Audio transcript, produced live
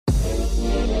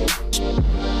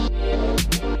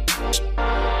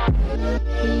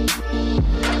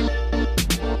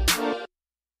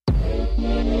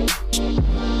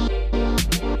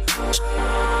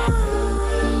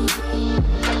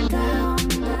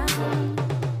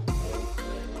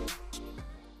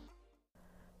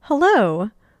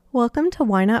Hello! Welcome to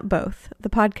Why Not Both,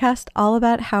 the podcast all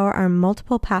about how our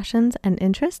multiple passions and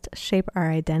interests shape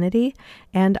our identity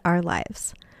and our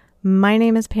lives. My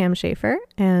name is Pam Schaefer,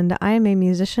 and I am a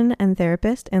musician and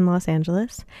therapist in Los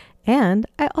Angeles, and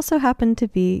I also happen to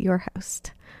be your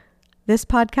host. This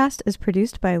podcast is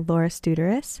produced by Laura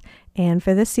Studeris, and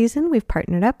for this season, we've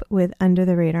partnered up with Under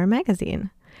the Radar magazine.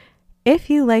 If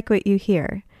you like what you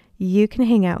hear, you can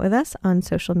hang out with us on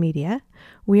social media.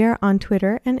 We are on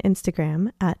Twitter and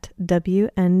Instagram at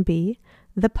WNB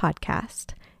the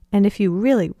podcast. And if you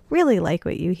really, really like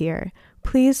what you hear,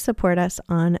 please support us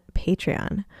on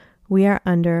Patreon. We are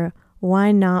under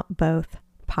Why Not Both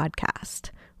podcast.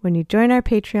 When you join our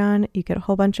Patreon, you get a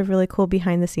whole bunch of really cool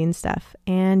behind the scenes stuff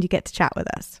and you get to chat with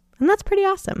us. And that's pretty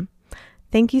awesome.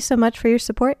 Thank you so much for your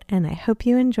support, and I hope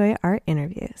you enjoy our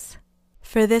interviews.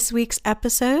 For this week's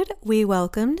episode, we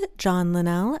welcomed John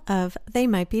Linnell of They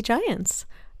Might Be Giants.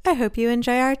 I hope you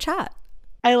enjoy our chat.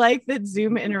 I like that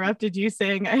Zoom interrupted you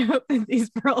saying, I hope that these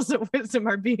pearls of wisdom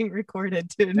are being recorded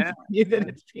to inform you that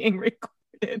it's being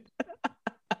recorded.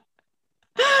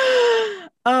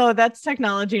 Oh, that's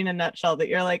technology in a nutshell, that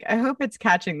you're like, I hope it's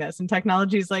catching this. And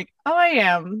technology's like, oh, I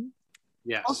am.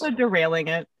 Yes. Also derailing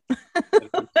it.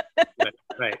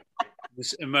 Right.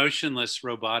 This emotionless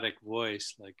robotic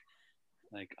voice, like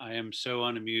I am so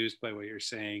unamused by what you're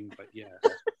saying, but yeah.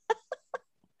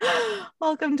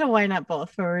 Welcome to Why Not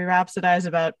Both, where we rhapsodize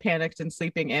about panicked and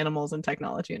sleeping animals and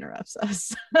technology interrupts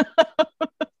us.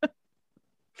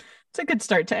 It's a good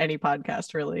start to any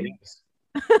podcast, really. Yes.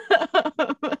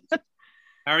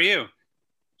 How are you?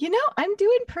 You know, I'm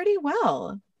doing pretty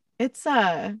well. It's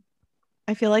I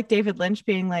feel like David Lynch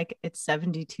being like, it's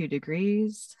 72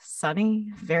 degrees,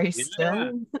 sunny, very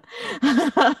still.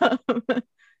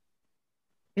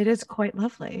 It is quite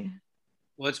lovely.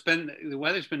 Well, the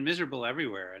weather's been miserable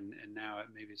everywhere, and now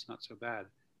maybe it's not so bad.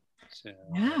 So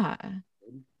yeah.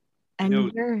 And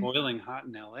you're boiling hot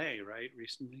in LA, right?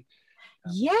 Recently.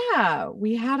 Yeah,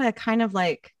 we had a kind of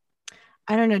like,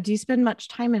 I don't know. Do you spend much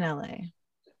time in LA?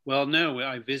 Well, no,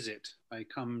 I visit. I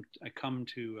come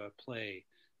to play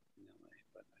in LA,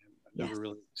 but I've never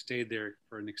really stayed there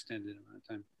for an extended amount of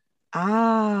time.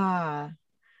 Ah,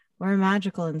 we're a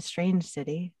magical and strange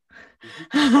city.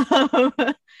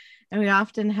 Mm-hmm. And we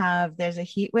often there's a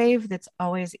heat wave that's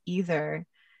always either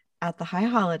at the high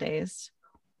holidays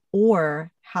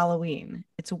or Halloween.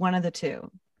 It's one of the two.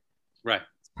 Right.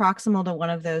 It's proximal to one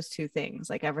of those two things.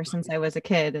 Like ever since I was a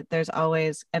kid, there's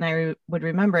always, and I would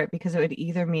remember it because it would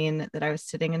either mean that I was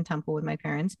sitting in Temple with my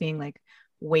parents being like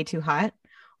way too hot,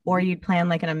 or you'd plan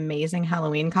like an amazing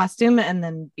Halloween costume and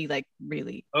then be like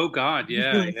really, oh God,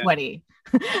 yeah, really sweaty.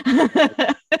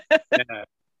 Yeah.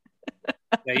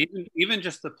 Yeah, even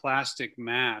just the plastic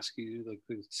mask, like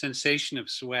the sensation of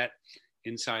sweat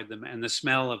inside them and the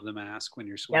smell of the mask when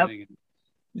you're sweating.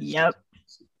 Yep.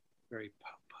 It's a very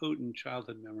potent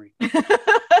childhood memory.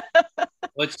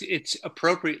 Well, it's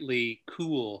appropriately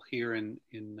cool here in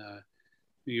New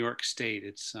York State.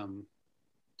 It's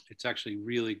actually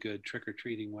really good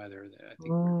trick-or-treating weather that I think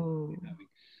we're having.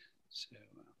 So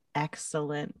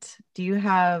excellent. Do you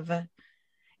have?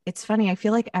 It's funny. I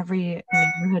feel like every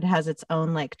neighborhood has its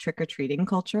own like trick-or-treating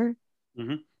culture.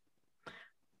 Mm-hmm.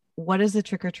 What is the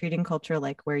trick-or-treating culture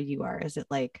like where you are? Is it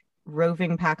like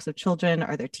roving packs of children?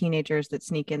 Are there teenagers that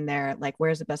sneak in there? Like,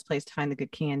 where's the best place to find the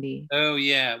good candy? Oh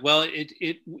yeah. Well,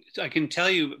 I can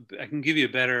give you a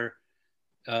better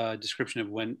description of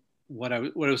what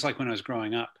it was like when I was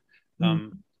growing up,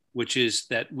 which is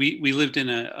that we lived in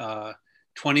a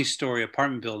 20-story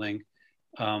apartment building,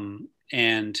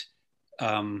 and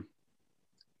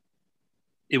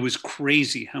it was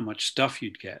crazy how much stuff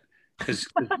you'd get, because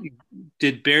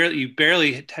you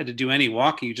barely had to do any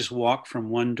walking. You just walk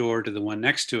from one door to the one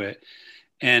next to it.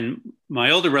 And my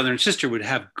older brother and sister would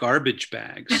have garbage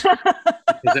bags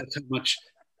because that's how much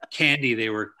candy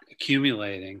they were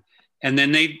accumulating. And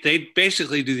then they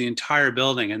basically do the entire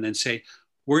building and then say,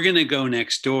 we're going to go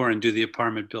next door and do the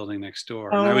apartment building next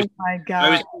door. Oh, and my God. I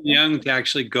was young to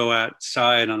actually go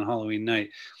outside on Halloween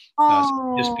night.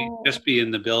 Just be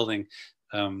in the building.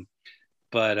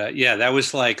 But yeah, that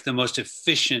was like the most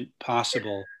efficient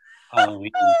possible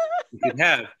Halloween you could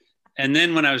have. And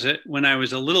then when I was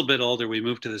a little bit older, we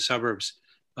moved to the suburbs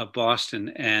of Boston,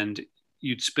 and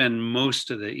you'd spend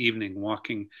most of the evening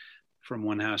walking from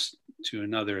one house to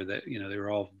another. That they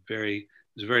were all very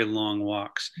long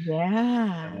walks.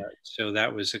 Yeah. So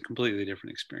that was a completely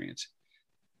different experience.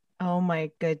 Oh my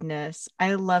goodness.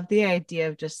 I love the idea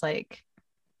of just like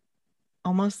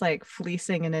almost like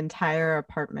fleecing an entire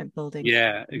apartment building.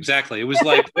 Yeah, exactly. It was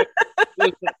like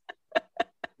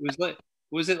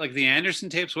was it, like the Anderson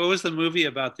tapes? What was the movie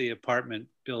about the apartment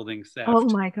building Oh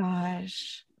theft? my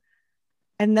gosh.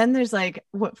 And then there's like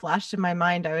what flashed in my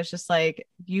mind. I was just like,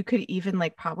 you could even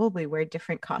like probably wear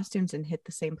different costumes and hit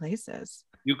the same places.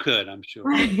 You could, I'm sure.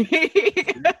 Right.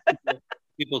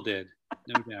 People did,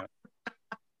 no doubt.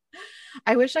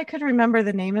 I wish I could remember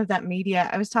the name of that media.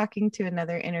 I was talking to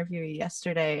another interviewee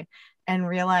yesterday and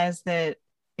realized that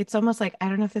it's almost like, I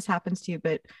don't know if this happens to you,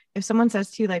 but if someone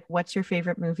says to you, like, what's your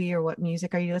favorite movie or what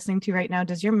music are you listening to right now?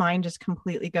 Does your mind just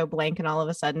completely go blank and all of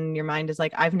a sudden your mind is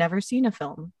like, I've never seen a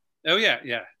film? Oh yeah,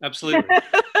 yeah, absolutely.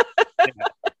 Yeah.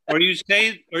 Or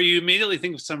you immediately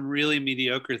think of some really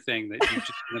mediocre thing that you've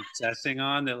just been obsessing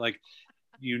on, that like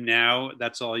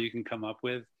that's all you can come up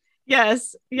with.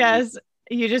 Yes, yes.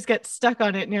 You just get stuck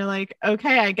on it and you're like,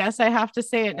 okay, I guess I have to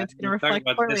say it and it's going to You talk reflect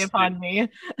about poorly this upon thing. me. It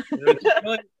was a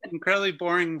really incredibly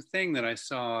boring thing that I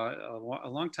saw a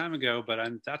long time ago, but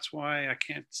that's why I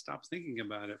can't stop thinking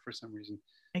about it for some reason.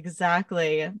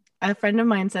 Exactly. A friend of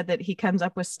mine said that he comes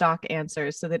up with stock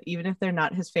answers so that even if they're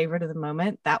not his favorite of the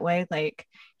moment, that way, like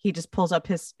he just pulls up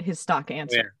his stock Oh, yeah,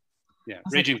 answer. yeah, I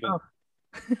was like, Raging Bull.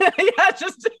 oh, yeah,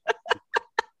 just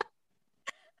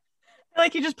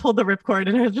like he just pulled the ripcord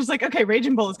and I was just like, okay,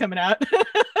 Raging Bull is coming out.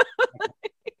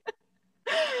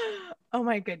 Oh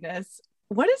my goodness.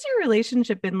 What has your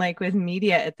relationship been like with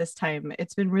media at this time?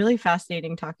 It's been really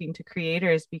fascinating talking to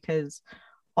creators because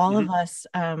all of Mhm. us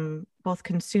both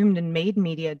consumed and made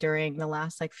media during the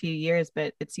last like few years,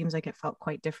 but it seems like it felt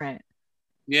quite different.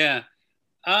 Yeah.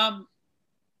 Um,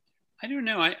 I don't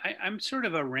know. I'm sort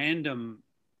of a random,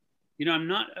 I'm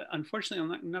not,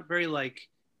 unfortunately, I'm not very like,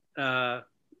 uh,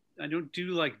 I don't do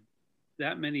like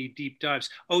that many deep dives.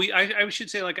 Oh, I should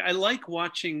say, like, I like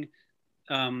watching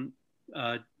um,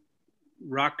 uh,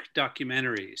 rock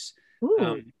documentaries.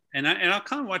 Ooh. And I'll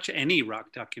kind of watch any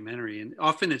rock documentary. And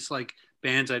often it's like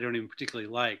bands I don't even particularly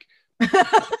like.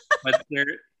 But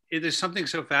there's something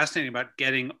so fascinating about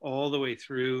getting all the way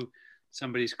through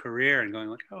somebody's career and going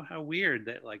like, oh, how weird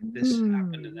that like this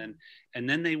happened, and Mm.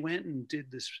 then they went and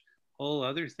did this whole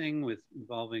other thing with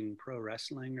involving pro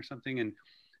wrestling or something,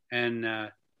 and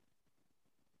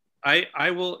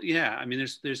I will, yeah. I mean,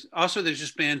 there's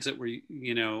just bands that were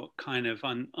kind of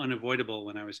unavoidable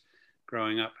when I was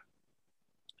growing up,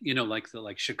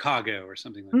 like Chicago or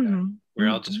something like that, Mhm. where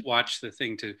I'll Mhm. just watch the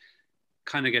thing to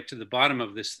kind of get to the bottom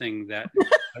of this thing that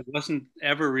I wasn't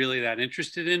ever really that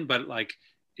interested in, but like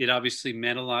it obviously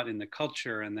meant a lot in the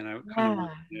culture, and then I kind of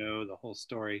want Yeah. to know the whole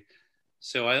story.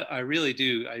 So I really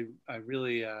do. I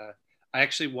really I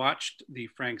actually watched the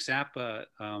Frank Zappa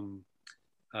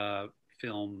uh,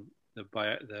 film,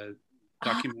 the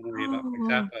documentary about Frank Oh,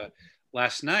 Zappa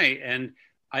last night, and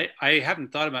I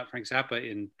haven't thought about Frank Zappa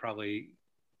in probably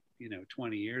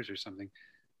 20 years or something,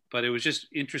 but it was just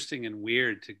interesting and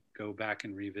weird to go back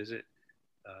and revisit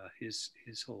his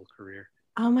whole career.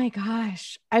 oh my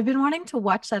gosh. I've been wanting to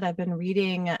watch that. I've been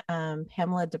reading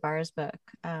Pamela DeBar's book.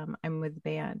 I'm with the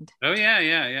band. Oh yeah,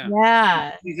 yeah, yeah.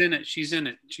 Yeah. She's in it. She's in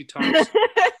it. She talks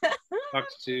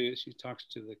to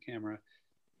the camera.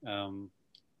 Um,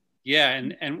 yeah,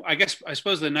 and I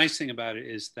suppose the nice thing about it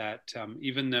is that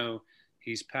even though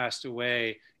he's passed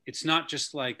away, it's not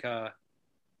just like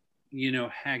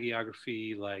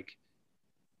hagiography. Like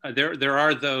there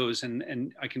are those,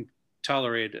 and I can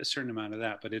tolerate a certain amount of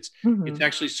that, but it's Mhm.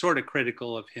 actually sort of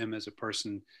critical of him as a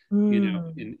person,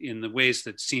 Mm. in the ways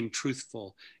that seem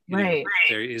truthful. Right.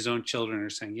 His own children are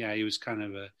saying, yeah, he was kind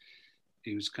of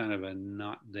a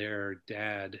not their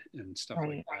dad and stuff like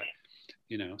Right. that.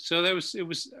 So that was it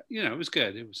was it was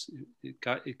good.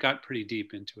 It got pretty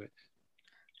deep into it.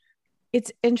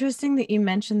 It's interesting that you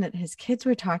mentioned that his kids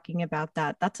were talking about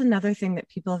that. That's another thing that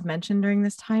people have mentioned during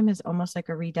this time is almost like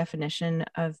a redefinition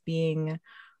of being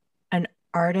an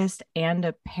artist and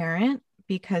a parent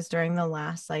because during the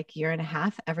last like year and a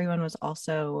half everyone was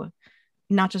also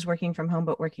not just working from home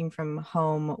but working from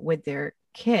home with their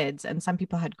kids and some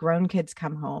people had grown kids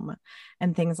come home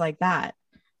and things like that.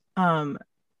 um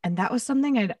and that was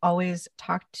something I'd always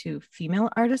talked to female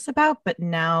artists about, but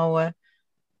now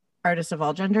artists of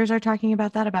all genders are talking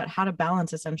about that, about how to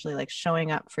balance essentially like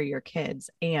showing up for your kids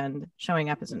and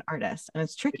showing up as an artist, and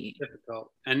it's It's tricky.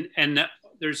 difficult, and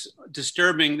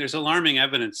there's alarming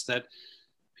evidence that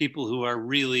people who are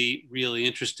really, really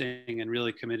interesting and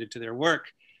really committed to their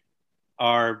work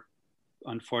are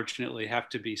unfortunately have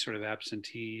to be sort of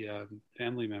absentee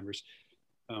family members.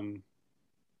 Um,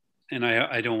 and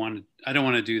I don't want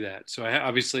to do that. So I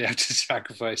obviously have to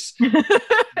sacrifice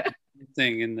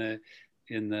thing in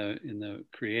the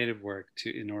creative work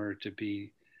in order to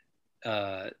be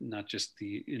not just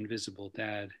the invisible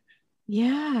dad.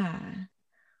 Yeah.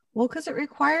 Well, because it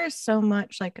requires so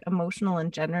much like emotional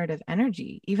and generative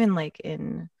energy, even like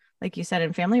like you said,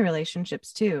 in family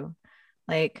relationships too.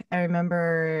 Like I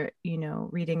remember,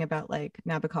 reading about like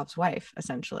Nabokov's wife,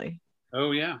 essentially.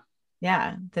 Oh yeah.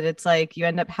 Yeah, that it's like you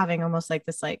end up having almost like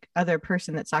this like other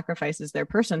person that sacrifices their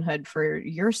personhood for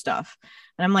your stuff.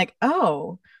 And I'm like,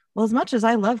 oh, well, as much as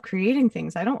I love creating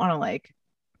things, I don't want to like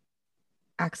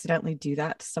accidentally do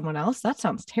that to someone else. That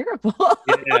sounds terrible.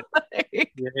 Yeah.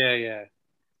 Like, Yeah. Yeah.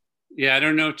 Yeah. I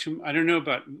don't know I don't know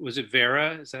about, was it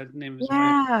Vera? Is that the name of his wife?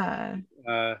 yeah.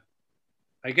 Uh,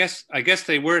 I guess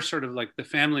they were sort of like, the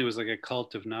family was like a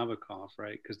cult of Nabokov,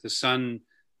 right? Because the son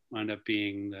wound up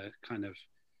being the kind of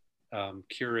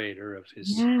curator of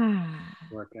his Yeah.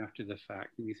 work after the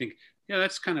fact. And you think, yeah,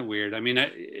 that's kind of weird. I mean,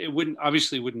 it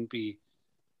wouldn't be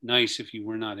nice if you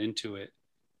were not into it.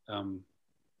 Um,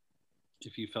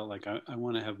 if you felt like I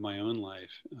want to have my own life.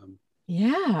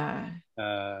 Yeah.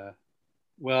 Uh,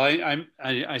 well,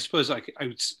 I suppose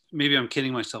maybe I'm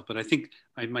kidding myself, but I think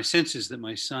my sense is that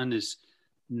my son is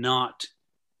not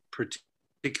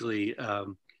particularly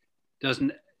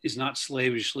doesn't is not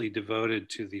slavishly devoted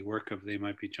to the work of They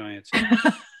Might Be Giants.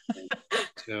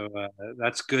 So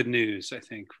that's good news, I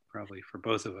think, probably for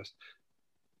both of us.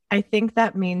 I think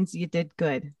that means you did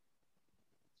good.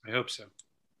 I hope so.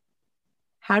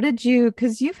 How did you,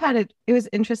 because you've had it was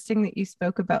interesting that you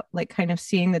spoke about like kind of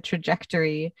seeing the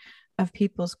trajectory of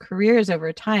people's careers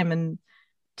over time. And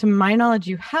to my knowledge,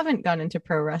 you haven't gone into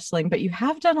pro wrestling, but you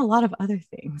have done a lot of other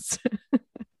things.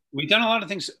 We've done a lot of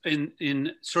things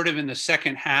in sort of in the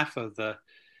second half of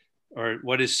or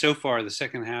what is so far the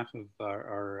second half of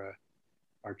our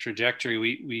trajectory.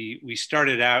 We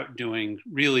started out doing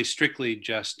really strictly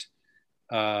just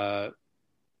I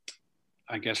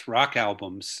guess rock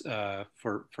albums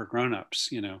for grown-ups,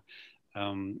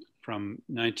 from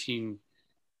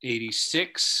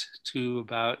 1986 to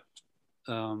about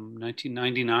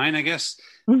 1999, I guess.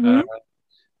 Mm-hmm.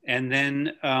 And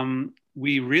then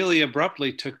we really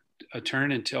abruptly took a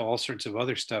turn into all sorts of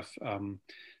other stuff.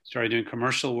 Started doing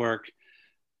commercial work,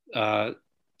 uh,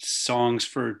 songs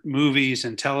for movies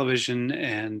and television,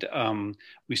 and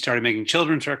we started making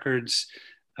children's records,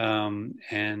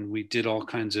 and we did all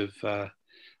kinds of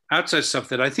outside stuff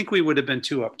that I think we would have been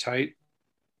too uptight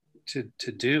to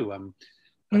do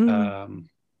Mm. um,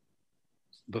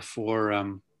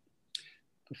 before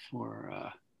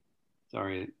before.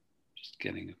 Sorry, just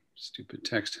getting a stupid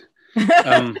text.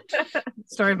 Um,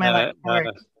 Story of my life.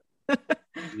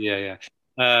 yeah,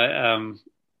 yeah.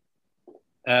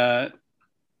 Uh,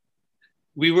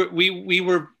 we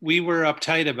were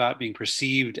uptight about being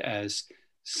perceived as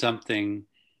something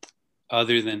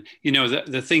other than,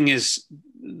 the thing is,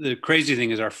 the crazy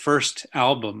thing is our first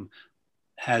album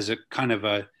has a kind of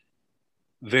a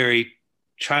very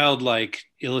childlike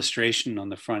illustration on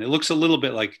the front. It looks a little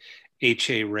bit like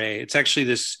H.A. Ray. It's actually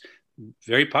this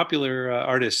very popular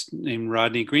artist named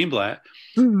Rodney Greenblatt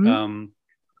Mm-hmm.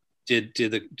 did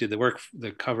the work,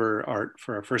 the cover art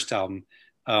for our first album.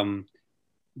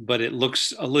 But it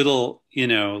looks a little,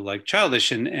 like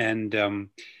childish, and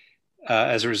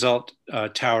as a result,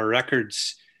 Tower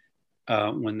Records,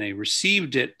 when they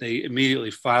received it, they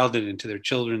immediately filed it into their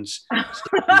children's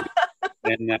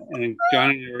and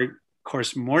John and I were, of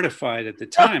course, mortified at the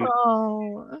time.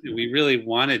 Oh. We really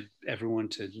wanted everyone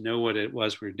to know what it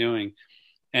was we're doing.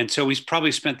 And so we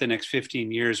probably spent the next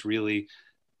 15 years really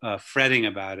fretting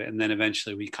about it. And then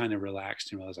eventually we kind of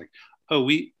relaxed and realized, like, oh,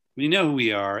 we know who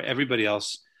we are. Everybody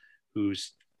else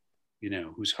who's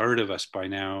heard of us by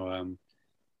now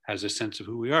has a sense of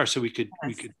who we are. So we could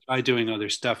try doing other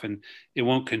stuff, and it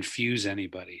won't confuse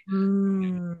anybody.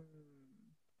 Mm.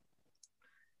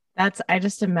 I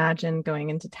just imagine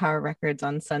going into Tower Records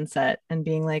on Sunset and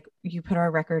being like, you put our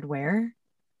record where?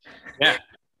 Yeah.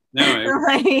 No.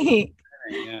 Like,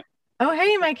 Yeah. oh,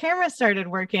 hey, my camera started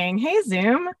working. Hey,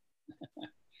 Zoom.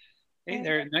 Hey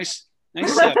there. Nice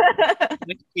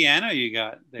piano you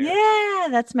got there. Yeah,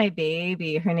 that's my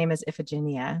baby. Her name is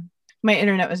Iphigenia. My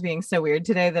internet was being so weird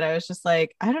today that I was just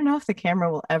like, I don't know if the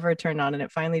camera will ever turn on, and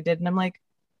it finally did. And I'm like,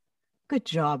 good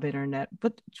job, internet,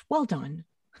 but well done.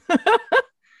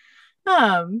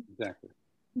 Exactly.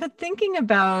 But thinking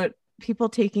about people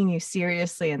taking you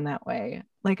seriously in that way,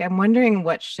 like I'm wondering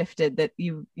what shifted that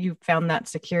you found that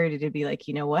security to be like,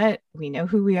 you know what, we know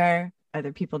who we are,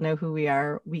 other people know who we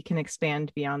are, we can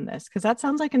expand beyond this, because that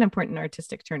sounds like an important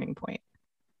artistic turning point.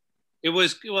 It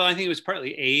was, well, I think it was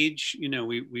partly age.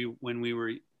 We when we were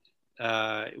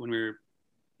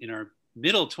in our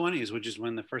middle 20s, which is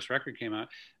when the first record came out,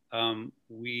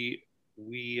 we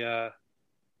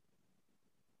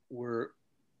were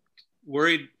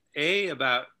worried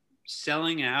about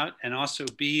selling out, and also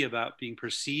B, about being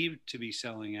perceived to be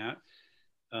selling out.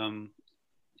 And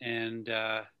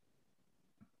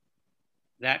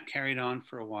that carried on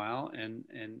for a while. And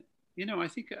I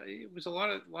think it was a lot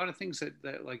of things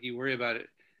that like you worry about it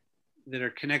that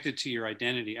are connected to your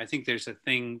identity. I think there's a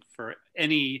thing for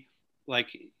any, like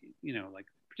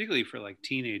particularly for like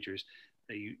teenagers,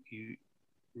 that you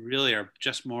really are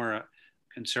just more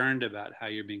concerned about how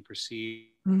you're being perceived,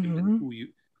 and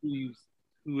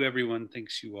who everyone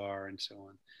thinks you are, and so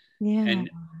on. Yeah. And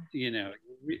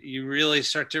you really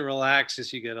start to relax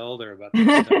as you get older about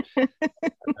that stuff.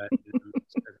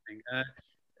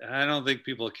 I don't think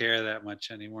people care that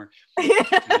much anymore.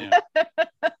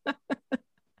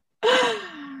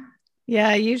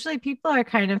 Yeah, usually people are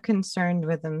kind of concerned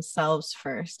with themselves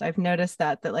first. I've noticed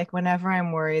that like whenever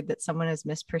I'm worried that someone is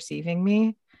misperceiving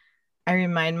me, I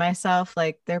remind myself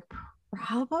like they're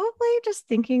probably just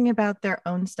thinking about their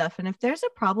own stuff. And if there's a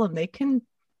problem, they can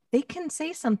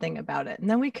say something about it, and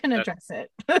then we can address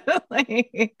it.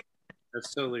 Like,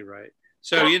 that's totally right.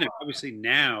 So, obviously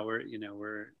now we're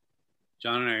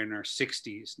John and I are in our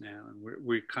 60s now, and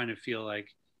we kind of feel like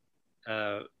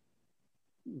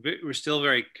we're still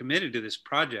very committed to this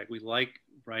project. We like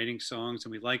writing songs,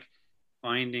 and we like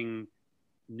finding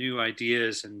new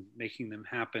ideas and making them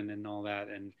happen and all that.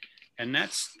 And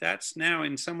that's now,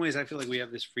 in some ways, I feel like we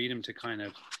have this freedom to kind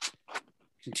of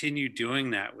continue doing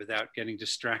that without getting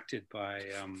distracted by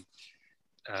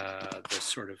the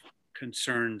sort of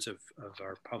concerns of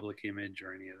our public image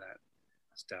or any of that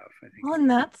stuff. I think. Well,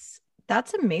 and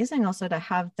that's amazing also to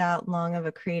have that long of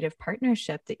a creative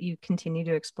partnership that you continue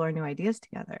to explore new ideas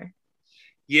together.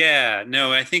 Yeah,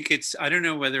 no, I think I don't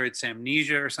know whether it's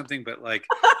amnesia or something, but like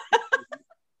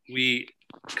we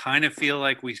kind of feel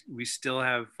like we still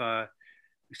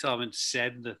haven't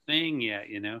said the thing yet,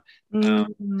 and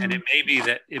it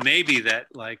may be that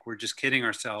like we're just kidding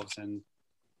ourselves and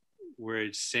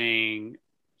we're saying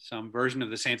some version of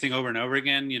the same thing over and over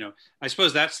again. I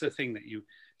suppose that's the thing that you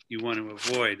want to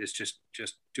avoid, is just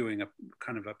doing a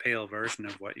kind of a pale version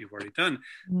of what you've already done.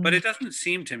 But it doesn't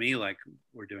seem to me like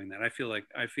we're doing that. I feel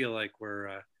like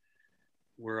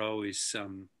we're always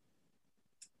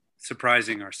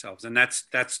surprising ourselves, and that's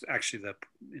actually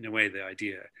in a way the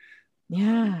idea.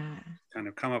 Yeah. Kind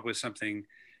of come up with something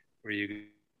where you go,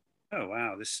 oh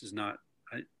wow, this is not,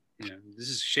 this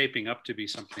is shaping up to be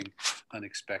something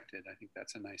unexpected. I think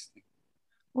that's a nice thing.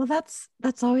 Well, that's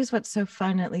always what's so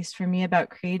fun, at least for me, about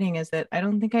creating, is that I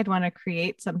don't think I'd want to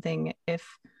create something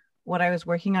if what I was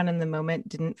working on in the moment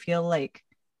didn't feel like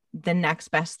the next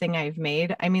best thing I've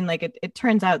made. I mean, like it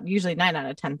turns out usually 9 out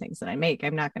of 10 things that I make,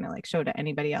 I'm not going to like show to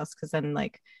anybody else, because then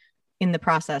like in the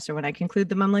process or when I conclude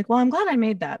them, I'm like, well, I'm glad I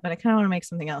made that, but I kind of want to make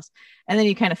something else. And then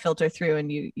you kind of filter through and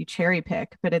you cherry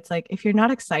pick. But it's like, if you're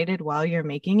not excited while you're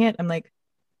making it, I'm like,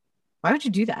 why would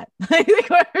you do that? Why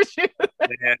would you?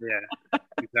 Yeah,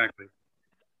 exactly.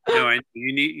 No,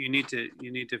 you need to.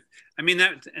 I mean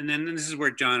that, and then this is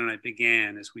where John and I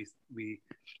began, as we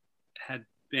had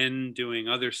been doing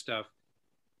other stuff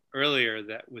earlier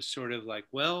that was sort of like,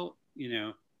 well,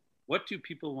 what do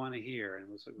people want to hear? And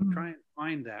it was like, we'll try and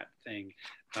find that thing.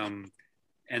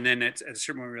 And then at a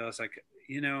certain point we realized, like,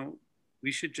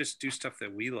 we should just do stuff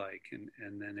that we like,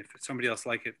 and then if somebody else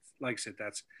likes it,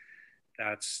 that's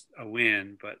a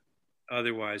win. But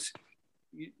otherwise,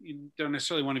 you don't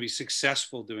necessarily want to be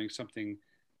successful doing something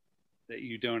that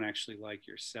you don't actually like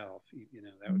yourself.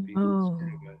 That would be sort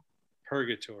of a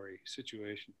purgatory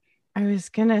situation. I was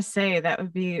gonna say that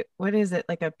would be, what is it,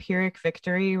 like a Pyrrhic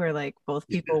victory where like both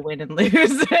people win and lose?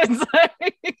 It's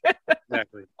like...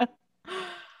 Exactly.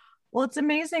 Well, it's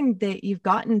amazing that you've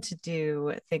gotten to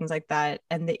do things like that,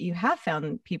 and that you have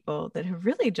found people that have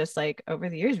really just like over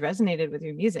the years resonated with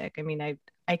your music. I mean,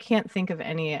 I can't think of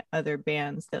any other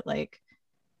bands that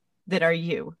are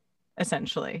you,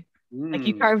 essentially. Like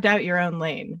you carved out your own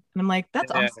lane, and I'm like,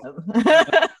 that's awesome.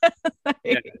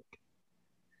 Yeah.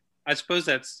 I suppose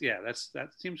that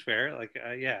seems fair. Like,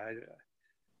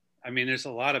 I mean, there's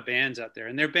a lot of bands out there,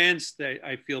 and they're bands that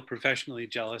I feel professionally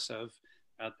jealous of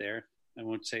out there. I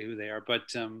won't say who they are,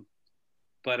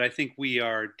 but I think we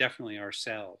are definitely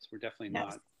ourselves. We're definitely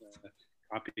not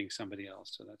copying somebody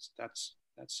else. So that's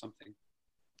something.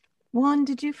 Well, and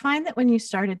did you find that when you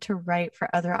started to write for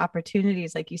other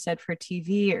opportunities, like you said, for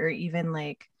TV, or even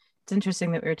like, it's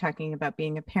interesting that we were talking about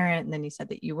being a parent, and then you said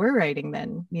that you were writing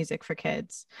then music for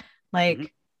kids.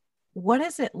 Like, what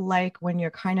is it like when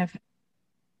you're kind of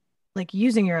like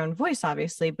using your own voice,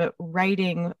 obviously, but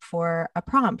writing for a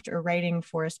prompt or writing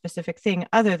for a specific thing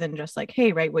other than just like,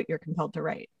 hey, write what you're compelled to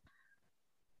write?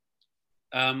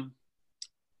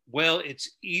 Well, it's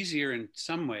easier in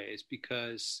some ways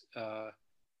because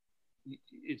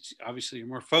it's obviously you're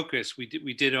more focused. We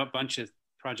did a bunch of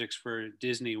projects for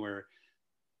Disney where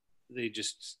they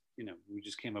just, we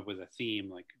just came up with a theme,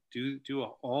 like do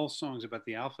all songs about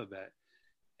the alphabet,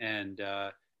 and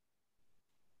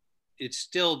it's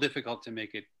still difficult to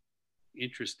make it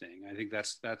interesting. I think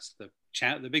that's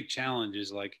the big challenge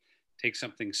is like take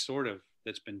something sort of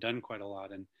that's been done quite a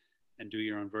lot and do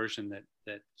your own version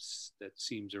that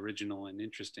seems original and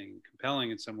interesting and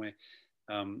compelling in some way,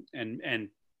 and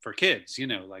for kids,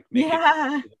 like make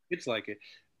it kids like it,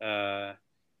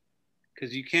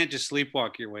 because you can't just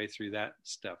sleepwalk your way through that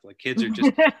stuff. Like kids are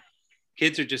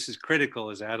just as critical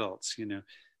as adults,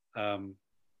 um,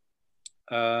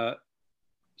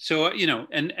 so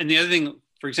and the other thing,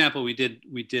 for example, we did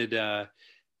a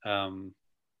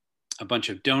bunch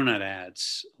of donut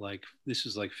ads. Like this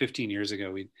was like 15 years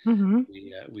ago. We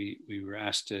were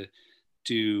asked to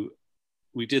do.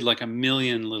 We did like 1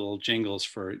 million little jingles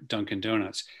for Dunkin'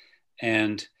 Donuts,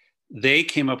 and they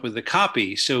came up with the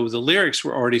copy. So the lyrics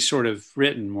were already sort of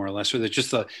written more or less, or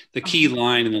just the key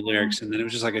line in the lyrics, and then it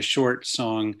was just like a short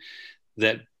song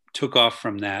that took off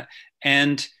from that.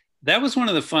 And that was one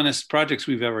of the funnest projects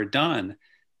we've ever done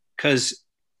because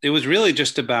it was really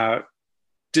just about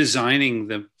designing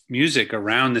the music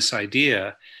around this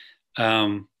idea.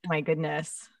 My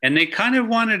goodness. And they kind of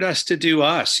wanted us to do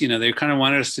us, they kind of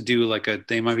wanted us to do like a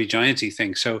They Might Be Giantsy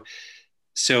thing. So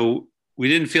we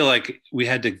didn't feel like we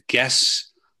had to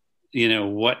guess,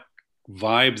 what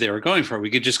vibe they were going for.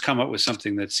 We could just come up with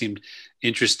something that seemed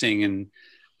interesting and,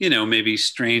 maybe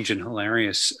strange and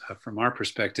hilarious from our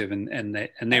perspective. And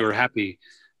they were happy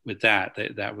with that.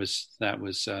 That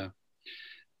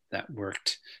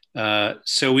worked.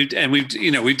 So we've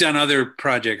done other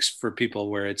projects for people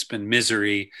where it's been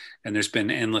misery and there's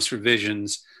been endless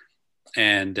revisions,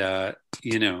 and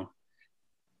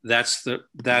that's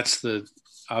the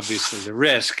obviously the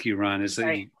risk you run is that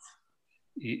right.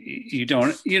 you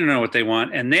don't know what they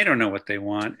want and they don't know what they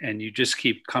want, and you just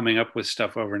keep coming up with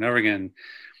stuff over and over again,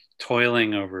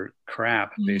 toiling over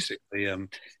crap basically,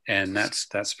 and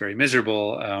that's very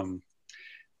miserable.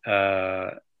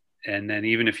 And then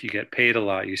even if you get paid a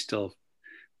lot, you still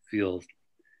feel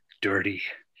dirty.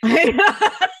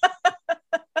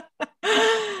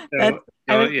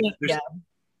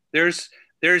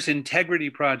 There's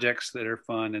integrity projects that are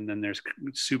fun, and then there's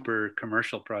super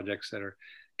commercial projects that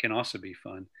can also be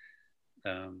fun.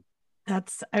 I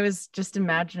was just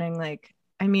imagining, like,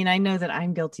 I mean, I know that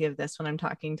I'm guilty of this when I'm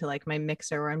talking to like my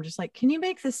mixer, where I'm just like, can you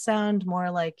make this sound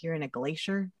more like you're in a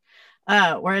glacier?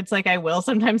 Where it's like I will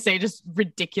sometimes say just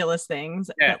ridiculous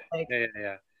things. Yeah, but like,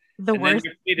 yeah. The and worst.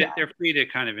 They're free to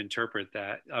kind of interpret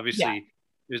that. Obviously,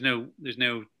 there's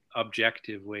no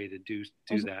objective way to do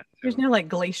that. So. There's no like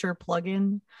glacier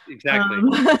plugin. Exactly.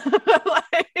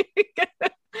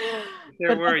 If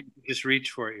there were, you could just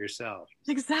reach for it yourself.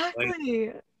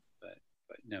 Exactly.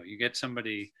 But no, you get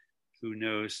somebody who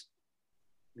knows,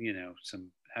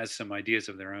 has some ideas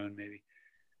of their own, maybe.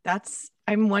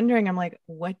 I'm wondering, I'm like,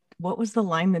 what was the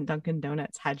line that Dunkin'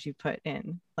 Donuts had you put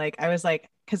in? Like, I was like,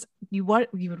 because you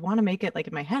would want to make it, like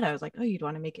in my head, I was like, oh, you'd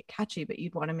want to make it catchy, but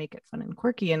you'd want to make it fun and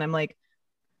quirky. And I'm like,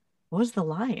 what was the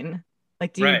line?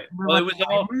 Like, do you right. Well, it was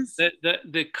all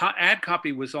the ad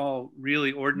copy was all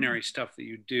really ordinary stuff that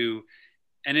you do.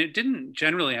 And it didn't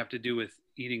generally have to do with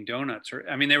eating donuts, or,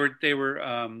 I mean, they were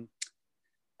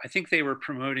I think they were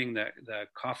promoting the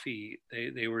coffee.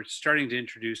 They were starting to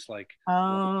introduce like,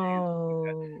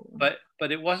 but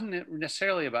it wasn't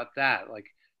necessarily about that.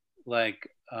 Like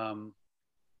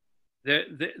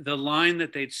the line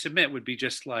that they'd submit would be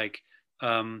just like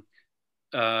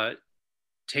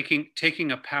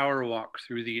taking a power walk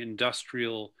through the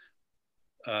industrial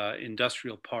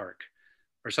park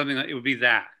or something. Like it would be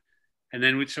that, and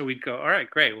then we'd go, all right,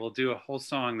 great, we'll do a whole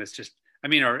song that's just. I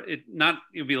mean, it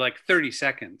would be like 30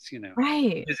 seconds,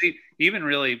 Right. Even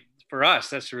really for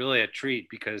us, that's really a treat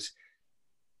because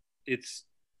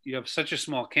you have such a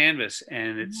small canvas,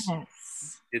 and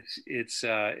it's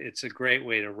a great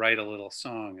way to write a little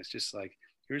song. It's just like,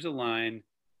 here's a line,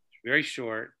 it's very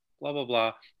short, blah, blah,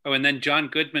 blah. Oh, and then John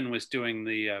Goodman was doing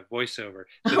the voiceover.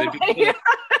 So there'd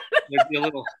be a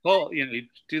little, you'd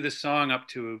do the song up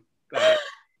to,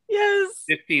 yes,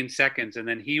 15 seconds, and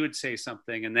then he would say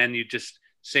something, and then you just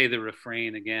say the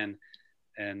refrain again,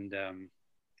 and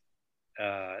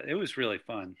it was really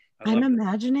fun. I'm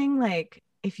imagining like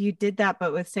if you did that,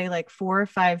 but with say like 4 or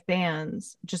 5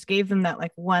 bands, just gave them that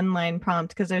like one line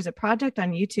prompt, because there's a project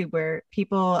on YouTube where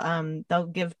people they'll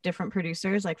give different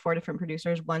producers, like 4 different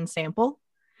producers, one sample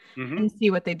and see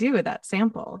what they do with that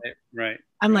sample. Right.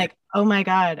 I'm like, oh my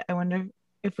God, I wonder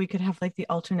if we could have like the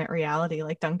alternate reality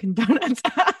like Dunkin' Donuts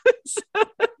has.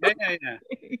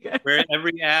 Yeah. Where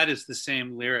every ad is the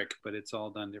same lyric, but it's all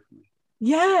done differently.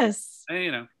 Yes.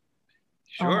 You know,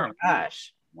 Oh sure. my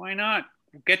gosh. Why not?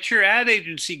 Get your ad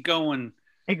agency going.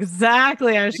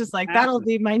 Exactly. I was just like, that'll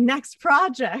be my next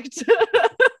project.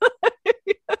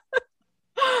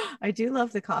 I do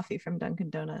love the coffee from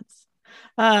Dunkin' Donuts.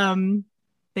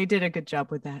 They did a good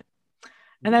job with that.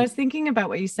 And I was thinking about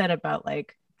what you said about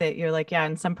like that you're like, yeah,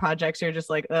 in some projects you're just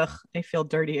like, ugh, I feel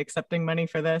dirty accepting money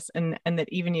for this. And that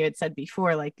even you had said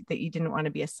before, like that you didn't want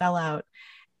to be a sellout.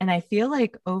 And I feel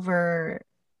like over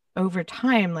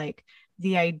time, like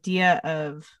the idea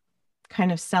of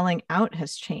kind of selling out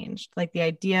has changed. Like the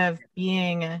idea of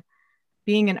being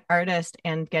an artist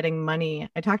and getting money.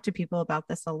 I talk to people about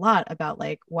this a lot about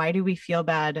like, why do we feel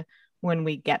bad when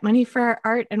we get money for our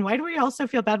art? And why do we also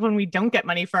feel bad when we don't get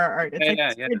money for our art? It's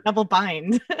like a double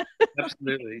bind.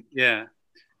 Absolutely. Yeah.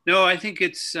 No, I think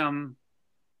it's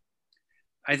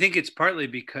partly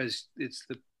because it's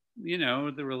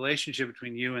the relationship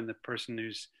between you and the person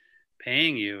who's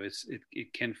paying you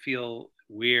it can feel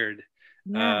weird.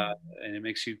 Yeah. And it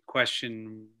makes you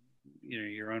question,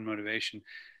 your own motivation.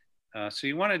 So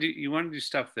you want to do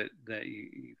stuff that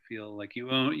you feel like you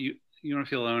own, you want to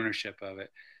feel ownership of it.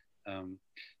 Um,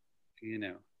 you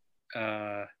know,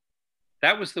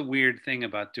 that was the weird thing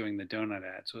about doing the donut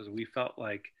ads was we felt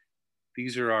like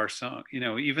these are our songs,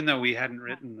 even though we hadn't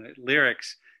written the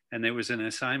lyrics and there was an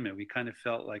assignment, we kind of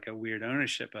felt like a weird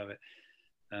ownership of it.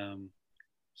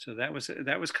 So that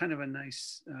was kind of a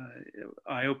nice,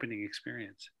 eye-opening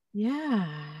experience. Yeah.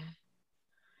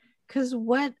 Because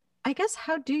I guess,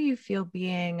 how do you feel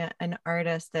being an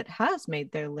artist that has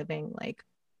made their living like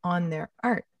on their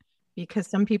art? Because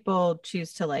some people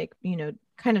choose to like,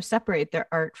 kind of separate their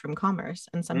art from commerce,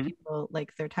 and some people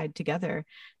like they're tied together.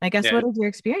 I guess what has your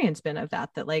experience been of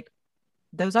that like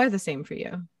those are the same for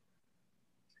you?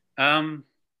 I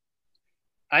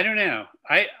don't know.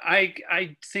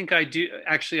 I think I do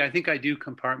actually. I think I do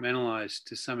compartmentalize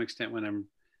to some extent when I'm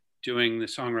doing the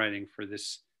songwriting for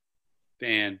this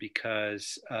band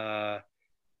because I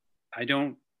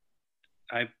don't.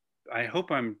 I hope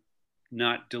I'm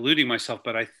not deluding myself,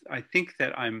 but I think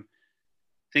that I'm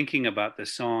thinking about the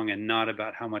song and not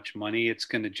about how much money it's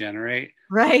going to generate.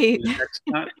 Right. That's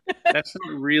not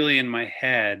really in my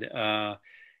head.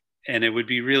 And it would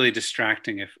be really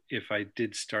distracting if I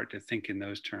did start to think in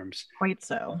those terms. Quite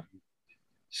so.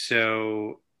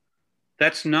 So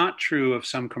that's not true of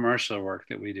some commercial work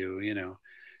that we do,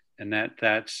 and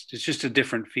that's it's just a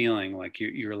different feeling. Like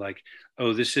you're like,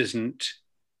 oh, this isn't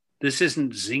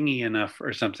zingy enough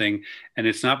or something, and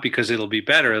it's not because it'll be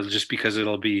better. It's just because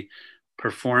it'll be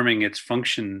performing its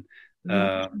function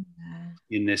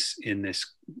in this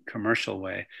commercial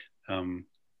way.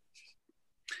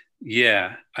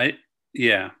 Yeah.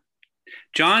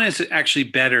 John is actually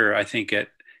better, I think, at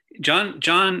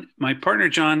John, my partner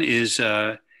John is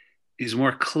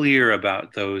more clear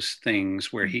about those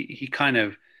things where he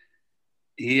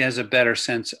has a better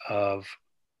sense of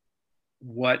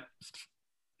what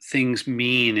things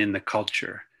mean in the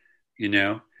culture,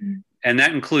 and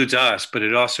that includes us, but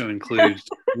it also includes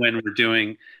when we're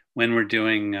doing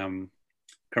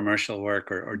commercial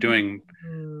work or doing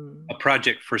a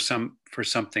project for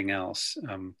something else.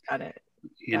 Got it.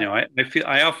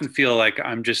 I often feel like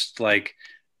I'm just like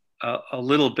a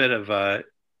little bit of a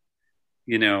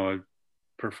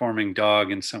performing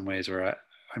dog in some ways where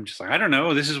I'm just like, I don't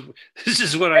know, this is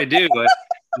what I do.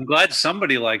 I'm glad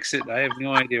somebody likes it. I have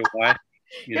no idea why.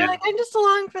 You're like, I'm just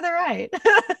along for the ride.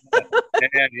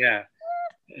 Yeah.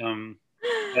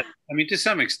 But, I mean, to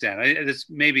some extent, it's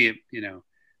maybe,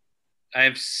 I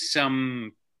have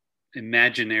some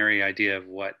imaginary idea of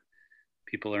what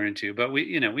people are into, but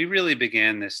we really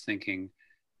began this thinking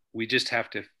we just have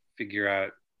to figure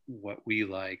out what we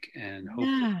like and hope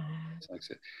that likes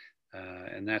it.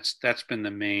 And that's been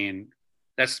the main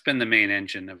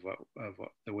engine of what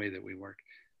the way that we work.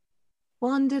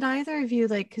 Well, and did either of you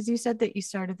because you said that you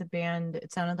started the band,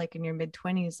 it sounded like in your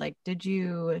mid-20s, like did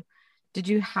you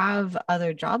have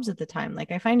other jobs at the time?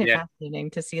 Like I find it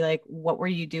fascinating to see like what were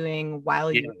you doing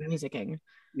while you were musicking?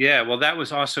 Yeah, well, that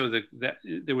was also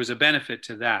there was a benefit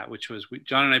to that, which was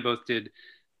John and I both did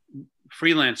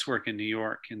freelance work in New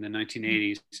York in the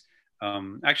 1980s.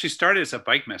 Actually started as a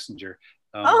bike messenger.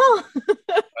 By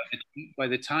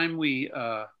the time we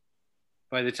were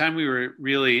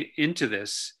really into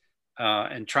this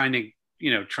and trying to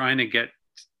get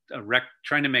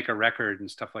trying to make a record and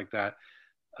stuff like that,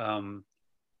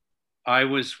 I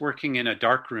was working in a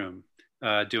dark room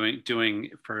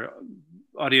doing for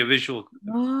audiovisual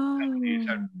companies.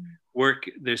 work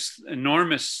this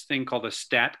enormous thing called a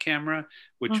stat camera,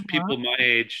 which people my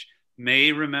age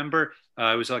may remember.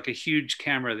 It was like a huge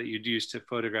camera that you'd use to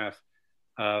photograph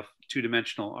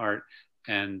two-dimensional art,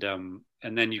 and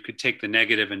then you could take the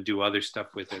negative and do other stuff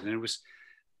with it. And it was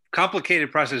a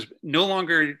complicated process, no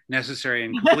longer necessary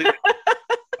and completely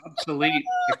obsolete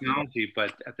technology,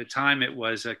 but at the time it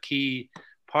was a key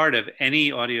part of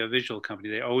any audiovisual company.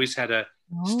 They always had a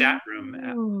stat room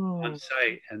on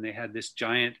site, and they had this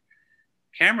giant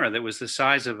camera that was the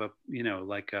size of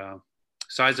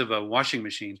size of a washing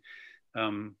machine.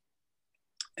 And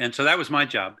so that was my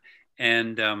job.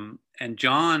 And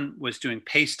John was doing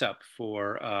paste up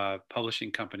for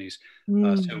publishing companies,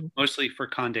 so mostly for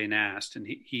Condé Nast, and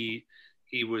he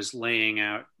was laying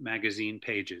out magazine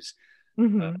pages,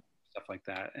 stuff like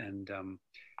that. And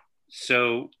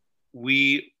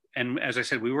and as I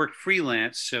said, we worked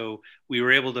freelance, so we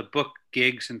were able to book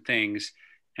gigs and things,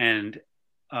 and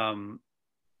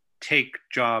take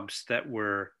jobs that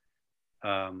were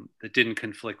that didn't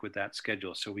conflict with that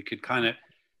schedule. So we could kind of,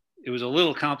 it was a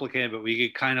little complicated, but we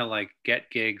could kind of like get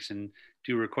gigs and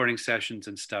do recording sessions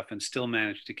and stuff and still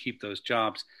manage to keep those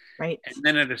jobs. Right. And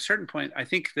then at a certain point, I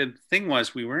think the thing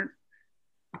was we weren't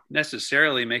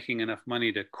necessarily making enough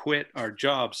money to quit our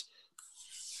jobs,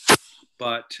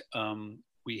 but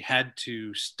we had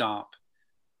to stop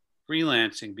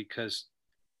freelancing because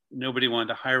nobody wanted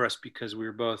to hire us because we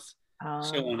were both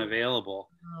so unavailable.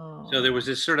 So there was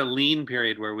this sort of lean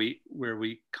period where we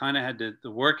kind of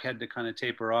the work had to kind of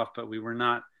taper off, but we were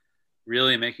not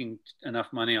really making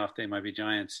enough money off They Might Be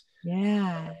Giants.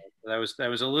 Yeah. That was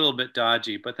a little bit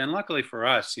dodgy, but then luckily for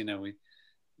us,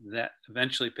 that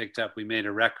eventually picked up. We made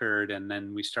a record, and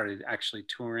then we started actually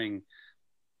touring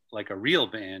like a real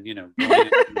band,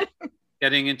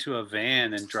 getting into a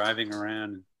van and driving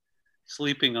around,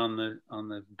 sleeping on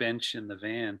the bench in the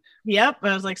van. Yep.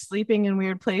 I was like sleeping in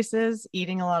weird places,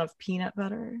 eating a lot of peanut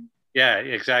butter. Yeah,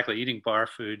 exactly. Eating bar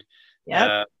food.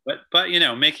 Yeah. But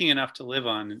making enough to live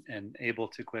on and able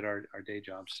to quit our day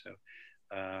jobs.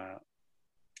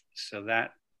 So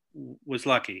that was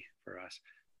lucky for us.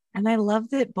 And I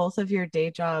love that both of your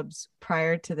day jobs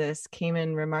prior to this came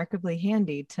in remarkably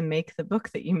handy to make the book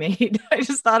that you made. I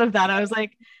just thought of that. I was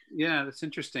like, yeah, that's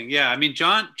interesting. Yeah. I mean,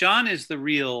 John is the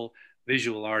real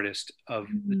visual artist of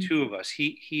the two of us.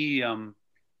 He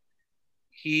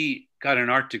got an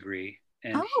art degree,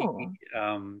 and he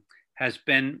has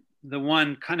been the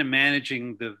one kind of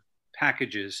managing the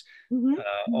packages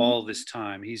all this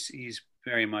time. He's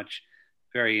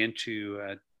very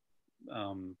into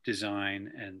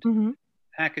design and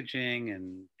packaging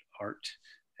and art,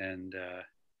 and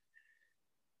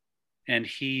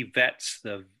he vets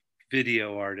the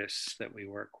video artists that we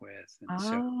work with, and so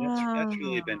that's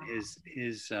really been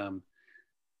his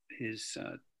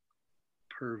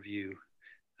purview.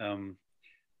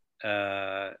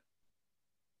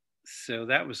 So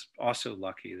that was also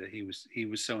lucky that he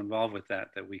was so involved with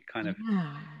that we kind of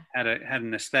had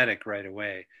an aesthetic right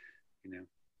away.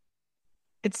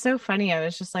 It's so funny. I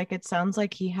was just like, it sounds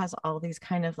like he has all these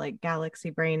kind of like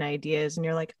galaxy brain ideas, and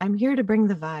you're like, I'm here to bring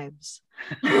the vibes.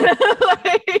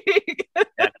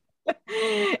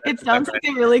 It sounds like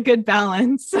a really good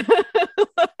balance.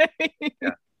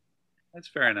 Yeah, that's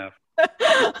fair enough.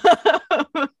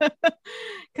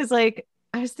 Because like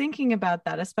I was thinking about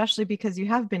that, especially because you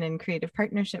have been in creative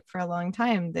partnership for a long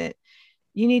time, that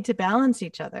you need to balance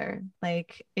each other.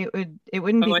 Like it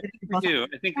wouldn't be. I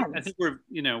think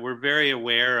we're very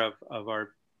aware of our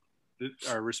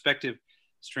respective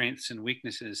strengths and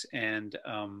weaknesses, and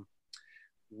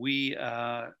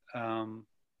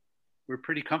we're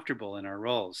pretty comfortable in our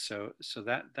roles. So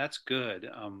that's good.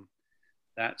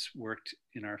 That's worked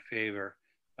in our favor.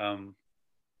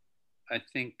 I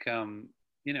think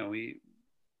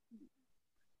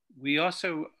we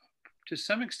also, to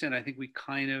some extent, I think we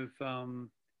kind of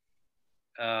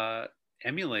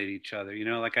emulate each other.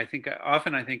 Like I think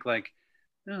like,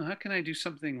 no, how can I do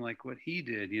something like what he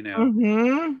did?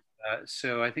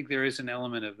 So I think there is an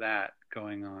element of that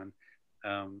going on.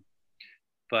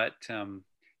 But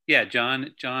yeah,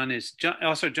 John is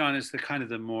the kind of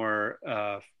the more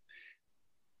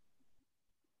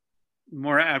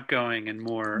outgoing and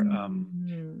more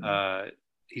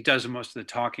he does most of the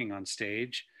talking on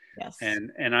stage. Yes.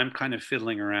 And I'm kind of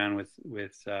fiddling around with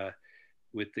the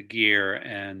gear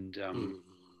and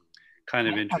kind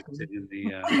of interested in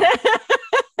the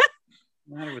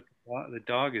matter with the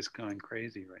dog is going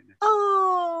crazy right now.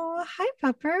 Oh, hi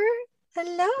Pupper.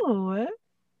 Hello.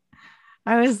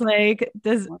 I was like,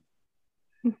 does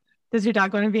your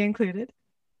dog want to be included?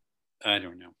 I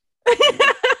don't know.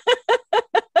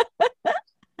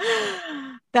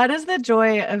 That is the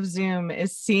joy of Zoom,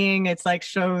 is seeing it's like,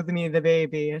 show me the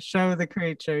baby, show the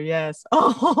creature. Yes.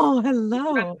 Oh,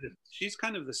 hello. She's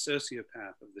kind of the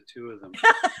sociopath of the two of them.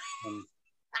 Um,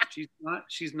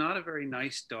 she's not a very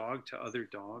nice dog to other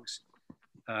dogs,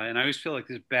 and I always feel like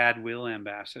this bad will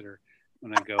ambassador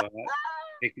when I go out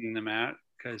taking them out,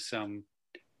 because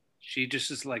she just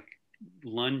is like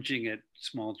lunging at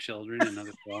small children and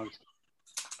other dogs.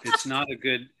 It's not a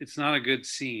good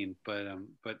scene, but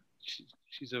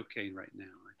she's okay right now.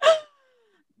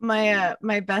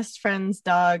 My best friend's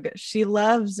dog, she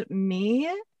loves me,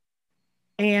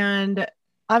 and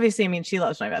obviously, I mean, she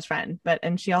loves my best friend,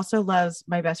 and she also loves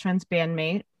my best friend's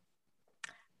bandmate.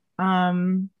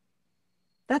 Um,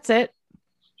 that's it.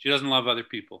 She doesn't love other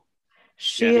people.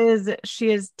 She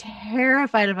is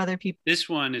terrified of other people. This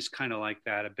one is kind of like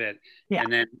that a bit. Yeah.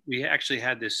 And then we actually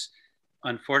had this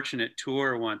unfortunate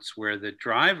tour once where the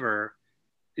driver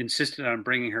insisted on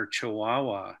bringing her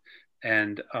Chihuahua,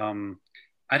 and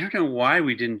I don't know why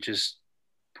we didn't just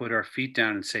put our feet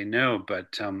down and say no,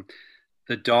 but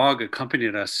the dog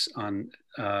accompanied us on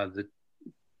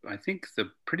I think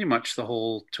pretty much the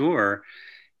whole tour.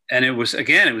 And it was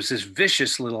this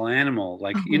vicious little animal.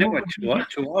 Like, you know what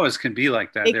Chihuahuas can be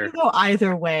like that. They can go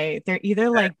either way. They're either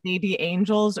like baby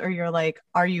angels, or you're like,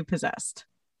 are you possessed?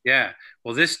 Yeah.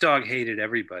 Well, this dog hated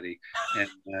everybody.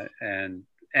 And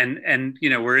you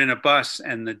know, we're in a bus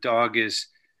and the dog is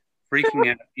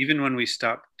freaking out. Even when we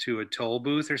stop to a toll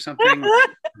booth or something,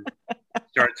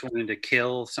 starts wanting to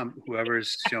kill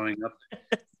whoever's showing up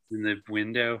in the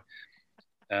window.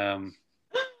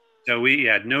 So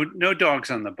no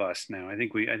dogs on the bus now. I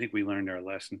think we learned our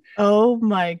lesson. Oh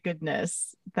my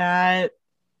goodness. That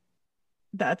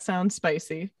sounds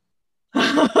spicy.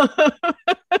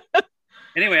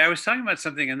 Anyway, I was talking about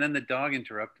something and then the dog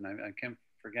interrupted and I kept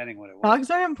forgetting what it was.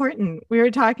 Dogs are important. We were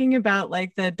talking about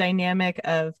like the dynamic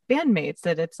of bandmates,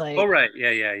 that it's like, oh right,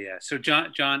 yeah. So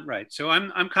John, right. So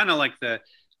I'm kind of like the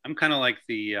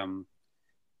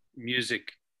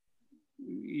music,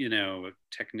 you know,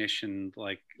 technician,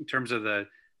 like in terms of the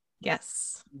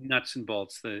yes, nuts and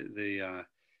bolts, the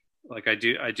like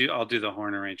I'll do the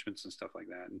horn arrangements and stuff like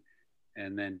that,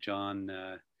 and then John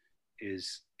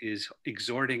is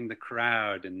exhorting the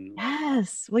crowd. And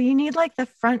yes, well, you need like the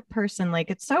front person. Like,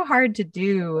 it's so hard to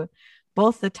do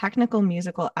both the technical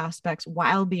musical aspects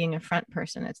while being a front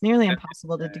person. It's nearly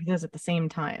impossible to do those at the same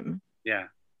time. Yeah.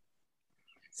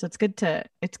 So it's good to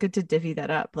divvy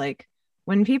that up. Like,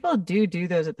 when people do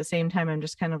those at the same time, I'm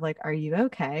just kind of like, are you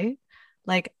okay?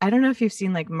 Like, I don't know if you've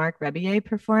seen like Marc Rebillet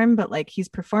perform, but like he's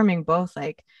performing both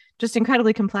like just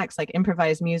incredibly complex, like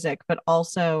improvised music, but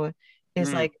also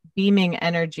is like beaming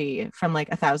energy from like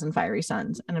 1,000 fiery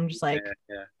suns. And I'm just like,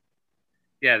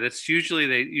 yeah, that's usually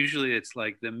it's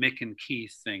like the Mick and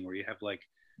Keith thing where you have like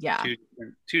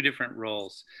two different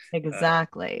roles.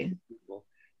 Exactly. Well,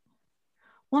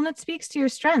 and it speaks to your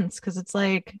strengths, because it's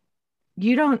like,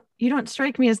 you don't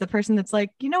strike me as the person that's like,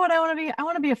 you know what, I want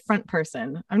to be a front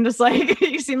person. I'm just like,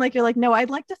 you seem like you're like, no, I'd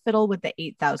like to fiddle with the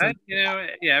 8,000. You know,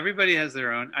 yeah, everybody has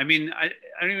their own. I mean, I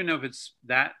don't even know if it's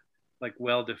that like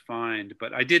well defined,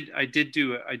 but I did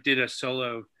a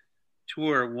solo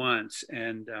tour once,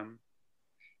 and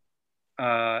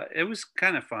it was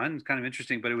kind of fun, kind of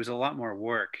interesting, but it was a lot more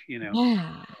work, you know.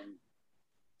 Yeah.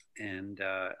 And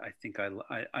I think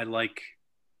I like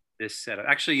this setup.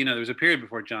 Actually, you know, there was a period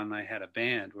before John and I had a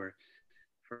band where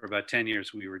for about 10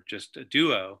 years we were just a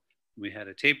duo. We had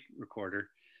a tape recorder.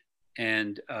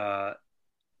 And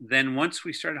then once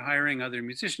we started hiring other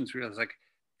musicians, we realized like,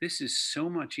 this is so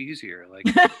much easier. Like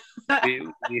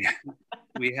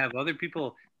we have other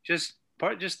people, just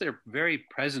their very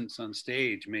presence on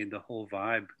stage made the whole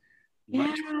vibe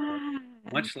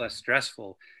much less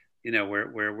stressful, you know, where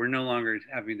we're no longer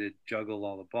having to juggle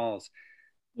all the balls.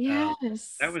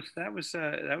 Yes. That was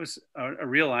a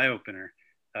real eye opener,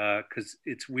 because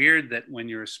it's weird that when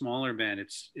you're a smaller band,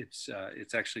 it's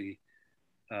actually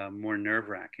more nerve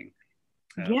wracking.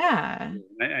 Yeah.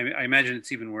 I imagine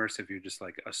it's even worse if you're just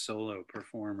like a solo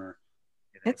performer.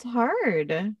 You know? It's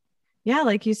hard. Yeah,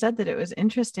 like you said that it was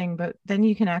interesting, but then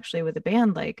you can actually with a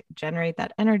band like generate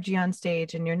that energy on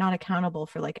stage, and you're not accountable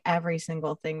for like every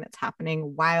single thing that's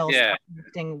happening while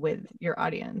connecting with your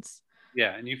audience.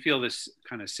 Yeah, and you feel this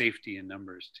kind of safety in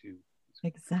numbers too.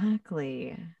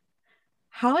 Exactly.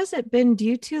 How has it been? Do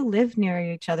you two live near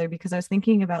each other? Because I was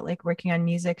thinking about like working on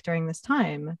music during this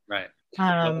time. Right.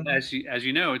 Well, as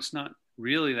you know, it's not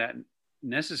really that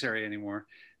necessary anymore.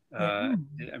 I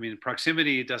mean,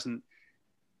 proximity doesn't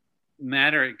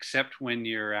matter except when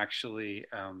you're actually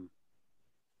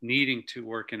needing to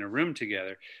work in a room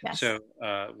together. Yes. So,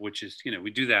 which is, you know,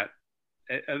 we do that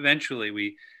eventually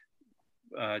we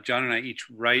John and I each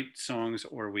write songs,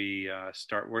 or we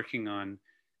start working on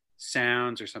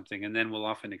sounds or something, and then we'll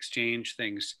often exchange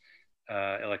things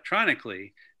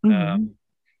electronically. Mhm.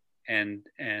 And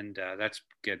that's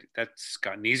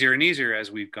gotten easier and easier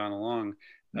as we've gone along.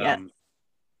 Yes.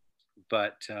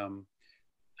 But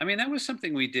I mean, that was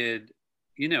something we did.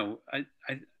 You know,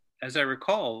 as I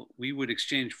recall, we would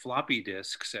exchange floppy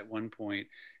disks at one point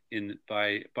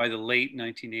by the late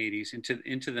 1980s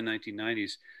into the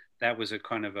 1990s. That was a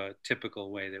kind of a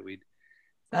typical way that we'd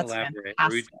That's collaborate. Where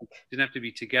we fantastic. didn't have to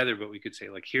be together, but we could say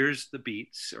like, here's the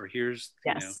beats, or here's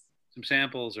Yes. some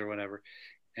samples or whatever,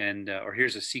 and or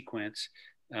here's a sequence.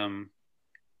 And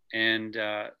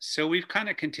so we've kind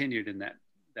of continued in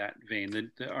that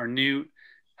vein. Our new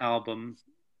album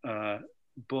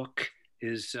book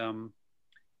is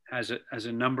has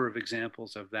a number of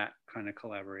examples of that kind of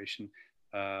collaboration.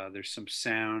 There's some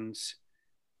sounds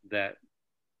that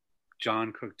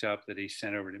John cooked up that he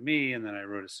sent over to me, and then I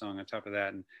wrote a song on top of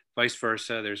that, and vice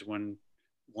versa. There's one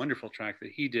wonderful track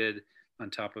that he did on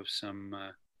top of some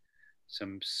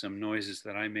noises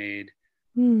that I made.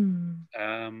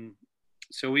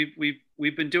 So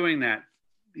we've been doing that,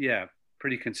 yeah,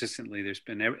 pretty consistently. There's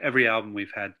been every album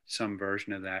we've had some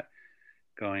version of that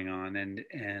going on,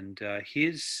 and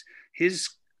his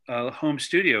home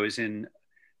studio is in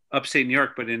upstate New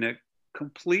York, but in a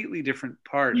completely different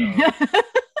part of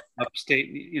upstate.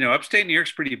 You know, upstate New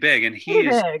York's pretty big, and he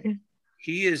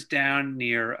is down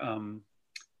near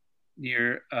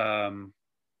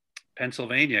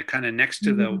Pennsylvania, kind of next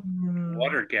to the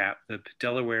water gap, the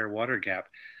Delaware water gap.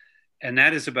 And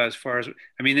that is about as far as,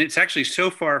 I mean, it's actually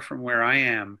so far from where I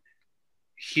am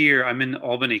here. I'm in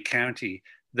Albany County,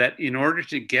 that in order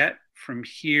to get from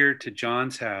here to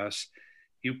John's house,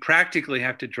 you practically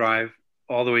have to drive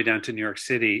all the way down to New York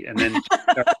City and then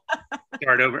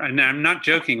start over. And I'm not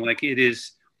joking. Like,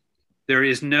 there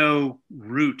is no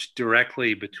route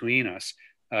directly between us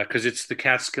because it's the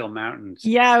Catskill Mountains.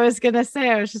 Yeah, I was gonna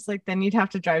say. I was just like, then you'd have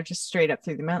to drive just straight up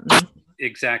through the mountains.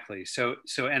 Exactly. So,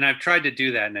 and I've tried to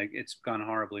do that, and it's gone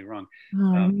horribly wrong.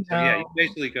 No. So yeah, you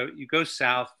basically go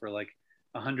south for like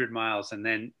 100 miles, and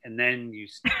then you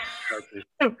start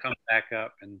to come back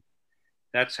up, and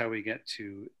that's how we get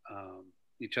to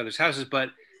each other's houses.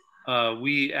 But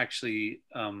we actually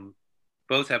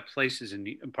both have places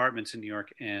in apartments in New York,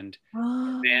 and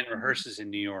our band rehearses in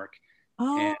New York.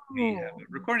 And we have a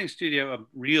recording studio, a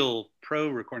real pro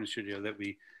recording studio that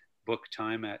we book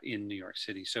time at in New York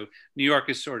City. So New York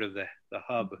is sort of the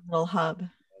hub, little hub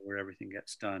where everything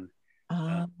gets done.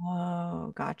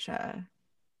 Gotcha.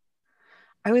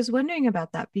 I was wondering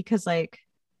about that because, like,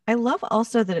 I love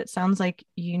also that it sounds like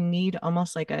you need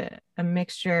almost like a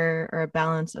mixture or a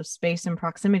balance of space and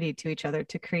proximity to each other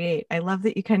to create. I love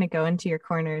that you kind of go into your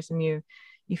corners and you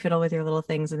fiddle with your little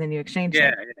things and then you exchange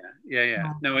yeah, them.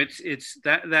 Yeah. No, it's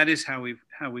that is how we've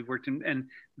worked, and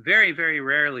very, very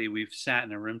rarely we've sat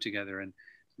in a room together and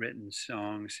written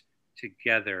songs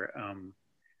together.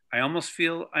 I almost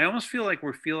feel like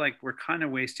we're kind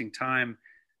of wasting time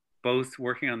both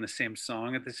working on the same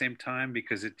song at the same time,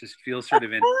 because it just feels sort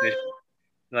of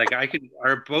like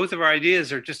both of our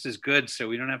ideas are just as good, so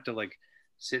we don't have to like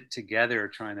sit together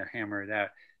trying to hammer it out.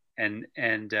 And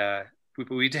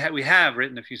we have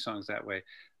written a few songs that way,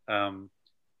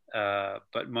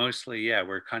 but mostly, yeah,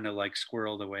 we're kind of like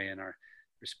squirreled away in our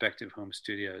respective home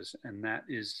studios, and that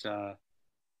is a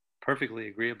perfectly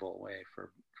agreeable way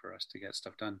for us to get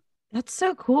stuff done. That's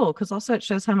so cool, because also it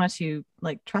shows how much you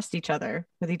like trust each other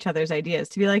with each other's ideas,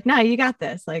 to be like, nah, you got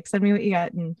this, like send me what you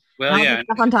got, and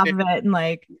stuff on top of it. And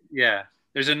like, yeah,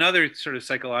 there's another sort of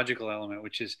psychological element,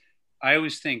 which is I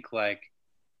always think like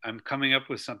I'm coming up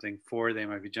with something for They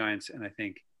Might Be Giants, and I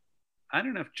think, I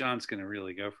don't know if John's going to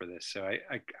really go for this. So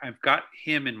I've got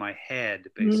him in my head,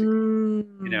 basically,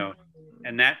 you know,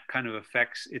 and that kind of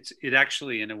affects it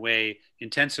actually in a way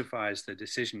intensifies the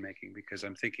decision making, because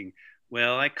I'm thinking,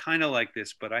 well, I kind of like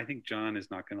this, but I think John is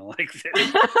not going to like this.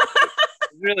 There's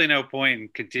really no point in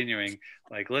continuing.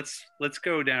 Like, let's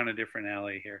go down a different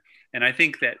alley here. And I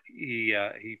think that he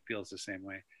feels the same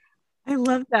way. I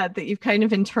love that you've kind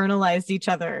of internalized each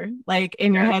other, like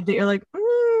in your head, that you're like,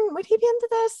 would he be into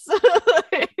this? No,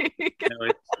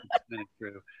 it's not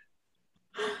true.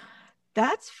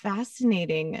 That's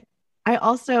fascinating. It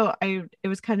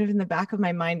was kind of in the back of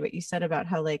my mind what you said about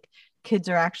how like kids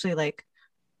are actually like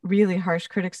really harsh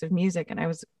critics of music. And I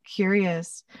was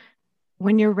curious,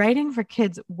 when you're writing for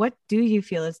kids, what do you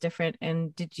feel is different?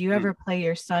 And did you ever play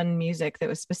your son music that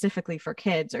was specifically for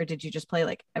kids, or did you just play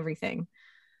like everything?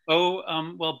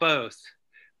 Well, both.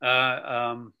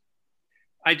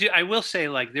 I do. I will say,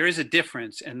 like, there is a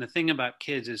difference, and the thing about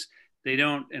kids is they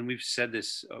don't. And we've said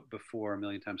this before a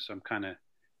million times, so I'm kind of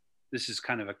this is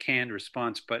kind of a canned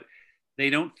response, but they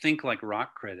don't think like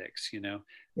rock critics, you know.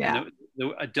 And Yeah. the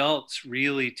adults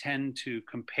really tend to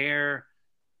compare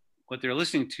what they're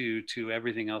listening to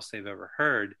everything else they've ever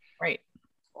heard. Right.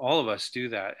 All of us do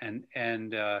that, and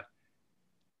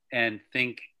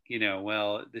think, you know,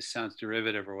 well, this sounds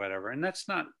derivative or whatever, and that's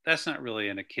not really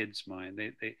in a kid's mind.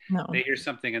 They No. hear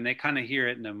something and they kind of hear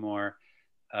it in a more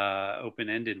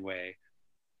open-ended way,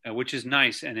 which is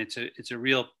nice, and it's a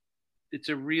real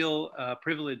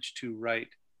privilege to write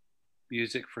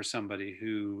music for somebody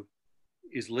who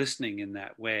is listening in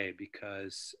that way,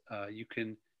 because you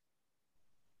can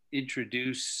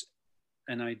introduce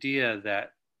an idea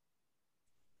that,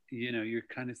 you know, you're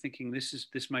kind of thinking this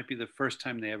might be the first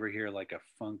time they ever hear like a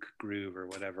funk groove or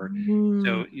whatever. Mm,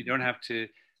 So you don't have to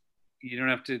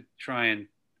try and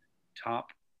top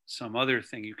some other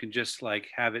thing. You can just like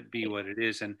have it be what it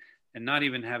is, and not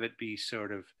even have it be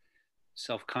sort of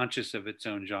self-conscious of its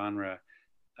own genre,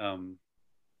 um,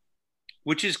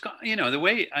 which is, you know, the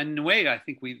way, in a way, I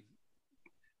think we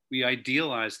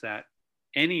idealize that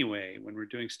anyway when we're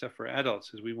doing stuff for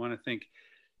adults, is we want to think,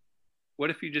 what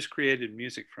if you just created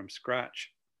music from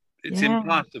scratch? It's yeah.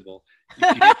 impossible.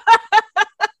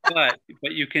 But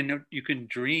you can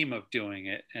dream of doing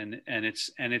it, and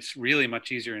it's really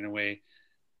much easier in a way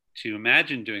to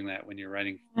imagine doing that when you're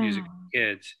writing music Yeah. for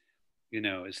kids. You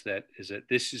know, is that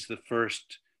this is the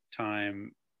first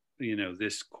time, you know,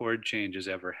 this chord change has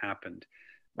ever happened,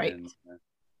 Right. and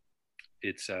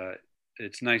it's uh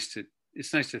it's nice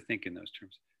to think in those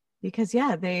terms. Because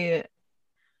yeah,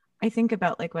 I think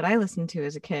about like what I listened to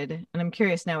as a kid, and I'm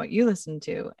curious now what you listen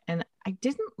to. And I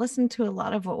didn't listen to a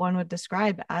lot of what one would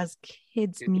describe as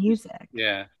kids' music.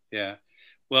 Yeah, yeah.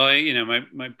 Well, you know,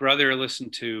 my brother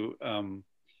listened to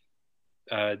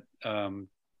uh, um,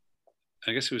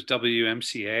 I guess it was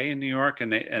WMCA in New York,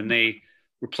 and they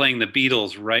were playing the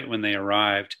Beatles right when they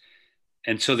arrived,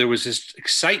 and so there was this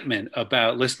excitement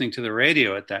about listening to the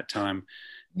radio at that time.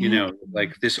 You Yeah. know,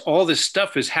 like all this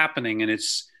stuff is happening, and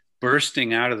it's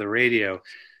bursting out of the radio,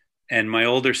 and my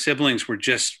older siblings were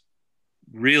just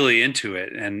really into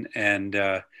it, and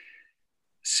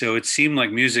so it seemed like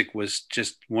music was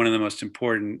just one of the most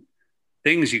important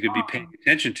things you could be paying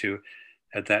attention to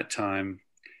at that time.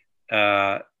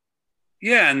 Uh,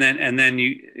 yeah, and then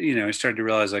you know, I started to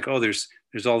realize, like, oh, there's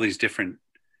all these different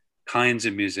kinds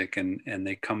of music, and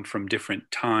they come from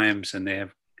different times, and they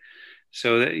have,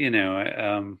 so that, you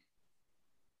know,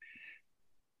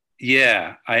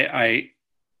 yeah,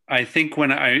 I think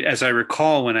as I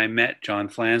recall, when I met John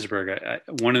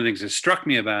Flansburgh, one of the things that struck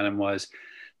me about him was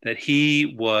that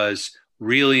he was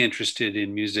really interested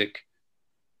in music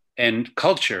and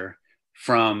culture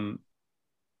from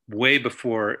way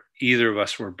before either of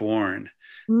us were born.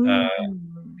 Uh,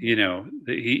 Mm. you know,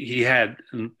 he had,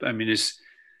 I mean,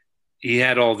 he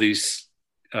had all these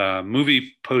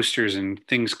movie posters and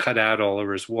things cut out all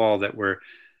over his wall that were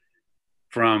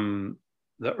from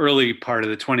the early part of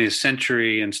the 20th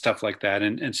century and stuff like that.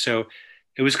 And so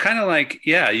it was kind of like,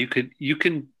 yeah, you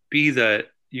can be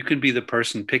the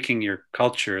person picking your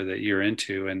culture that you're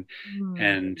into, Mm.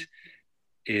 and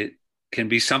it can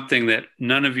be something that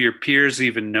none of your peers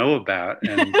even know about,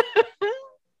 and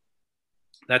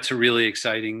that's a really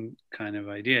exciting kind of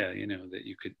idea, you know, that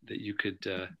you could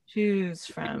Choose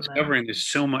be from. discovering. There's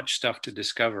so much stuff to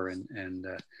discover, and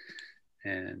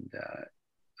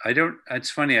I don't. It's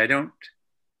funny. I don't.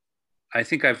 I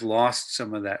think I've lost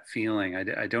some of that feeling.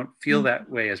 I don't feel that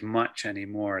way as much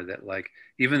anymore. That, like,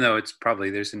 even though it's probably,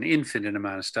 there's an infinite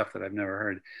amount of stuff that I've never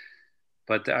heard,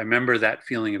 but I remember that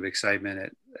feeling of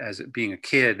excitement as it being a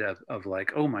kid, of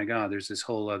like, oh my God, there's this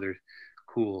whole other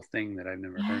cool thing that I've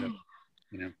never heard of. Yeah.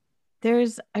 You know.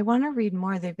 I want to read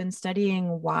more. They've been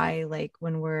studying why, like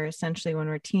when we're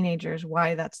teenagers,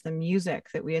 why that's the music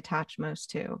that we attach most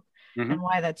to, and Hmm.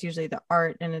 why that's usually the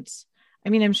art. And I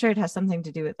mean, I'm sure it has something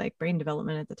to do with like brain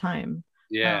development at the time,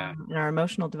 Yeah. and our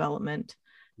emotional development,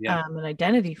 Yeah. and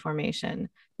identity formation.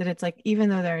 That it's like, even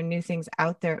though there are new things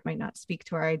out there, it might not speak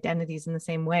to our identities in the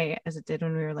same way as it did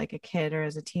when we were like a kid or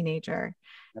as a teenager.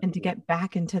 And to Absolutely. get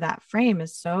back into that frame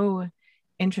is so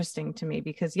interesting to me,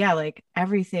 because yeah, like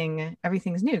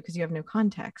everything's new because you have no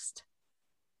context.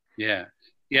 Yeah.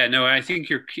 Yeah. No, I think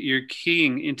you're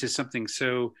keying into something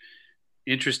so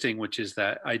interesting, which is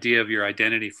that idea of your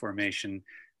identity formation.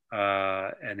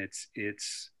 And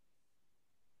it's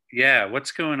yeah,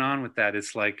 what's going on with that?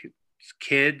 It's like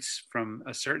kids from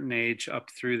a certain age up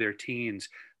through their teens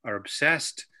are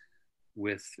obsessed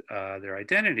with their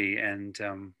identity, and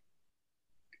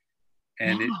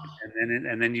and it,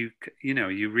 and then you know,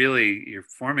 you're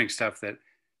forming stuff that,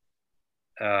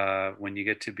 when you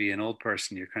get to be an old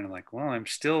person, you're kind of like, well, I'm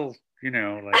still, you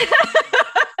know, like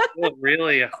still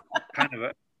really a kind of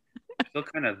a, still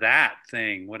kind of that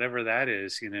thing, whatever that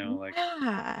is, you know, like,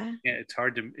 Yeah. yeah, it's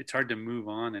hard to move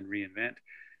on and reinvent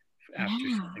after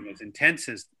Yeah. something as intense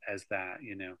as that,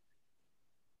 you know.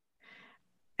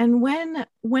 And when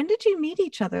did you meet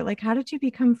each other? Like, how did you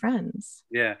become friends?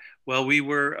 Yeah. Well, we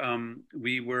were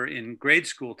in grade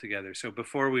school together. So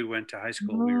before we went to high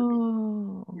school,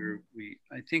 Oh.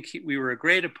 I think we were a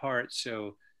grade apart.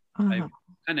 So I Uh-huh.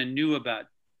 kind of knew about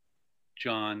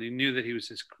John. I knew that he was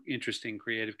this interesting,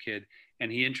 creative kid,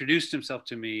 and he introduced himself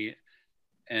to me,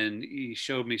 and he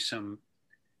showed me some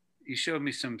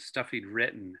stuff he'd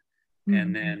written,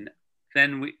 and Mhm.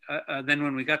 then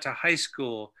when we got to high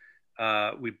school,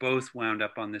 we both wound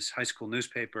up on this high school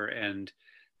newspaper, and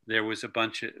there was a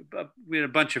bunch of we had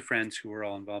a bunch of friends who were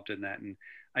all involved in that, and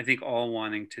I think all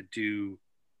wanting to do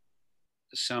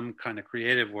some kind of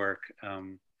creative work.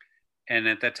 And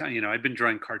at that time, you know, I'd been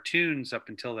drawing cartoons up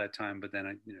until that time, but then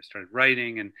I, you know, started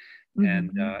writing,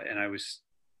 Mhm. and I was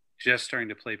just starting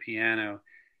to play piano.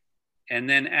 And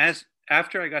then as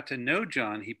after I got to know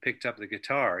John, he picked up the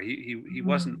guitar. He Mm.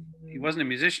 wasn't a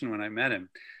musician when I met him,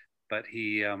 but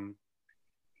he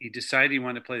decided he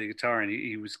wanted to play the guitar, and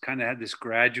he was kind of had this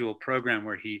gradual program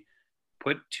where he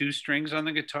put two strings on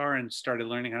the guitar and started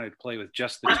learning how to play with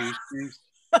just the two strings.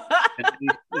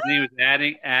 And he was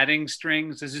adding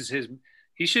strings. This is his.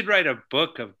 He should write a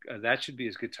book of that. Should be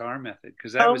his guitar method,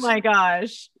 because that Oh was my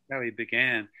gosh. how he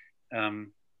began.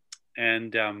 Um,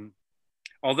 and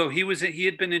although he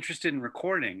had been interested in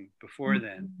recording before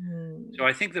then, Mhm. so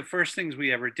I think the first things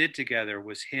we ever did together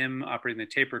was him operating the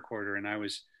tape recorder, and I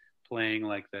was playing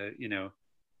like the, you know,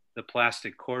 the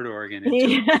plastic chord organ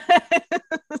into Yeah.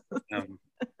 um,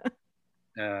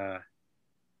 uh,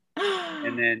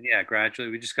 and then yeah, gradually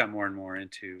we just got more and more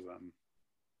into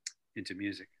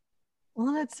music.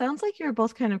 Well, it sounds like you're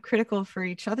both kind of critical for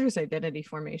each other's identity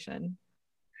formation.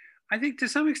 I think to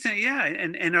some extent, yeah,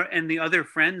 and the other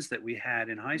friends that we had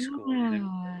in high school, you know, that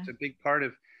Yeah. was a big part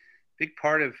of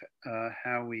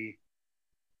how we,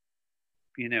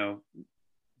 you know,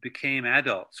 became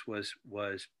adults was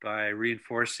by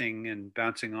reinforcing and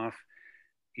bouncing off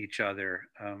each other.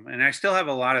 And I still have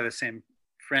a lot of the same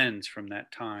friends from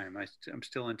that time. I'm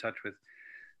still in touch with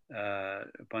a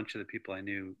bunch of the people I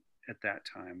knew at that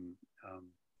time.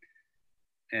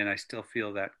 And I still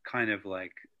feel that kind of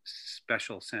like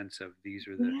special sense of these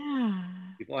are the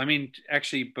Yeah. people. I mean,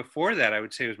 actually, before that, I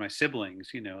would say it was my siblings.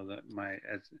 You know,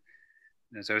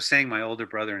 as I was saying, my older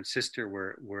brother and sister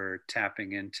were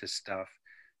tapping into stuff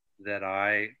that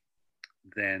I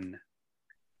then,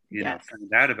 you know, Yes.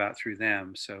 found out about through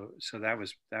them. So that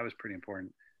was pretty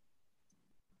important.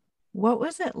 What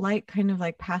was it like kind of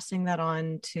like passing that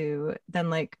on to then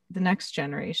like the next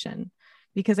generation?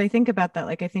 Because I think about that,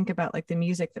 like I think about like the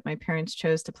music that my parents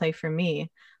chose to play for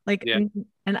me. Like, Yeah,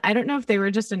 and I don't know if they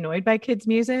were just annoyed by kids'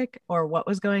 music or what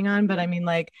was going on, but I mean,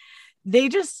 like, they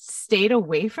just stayed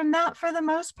away from that for the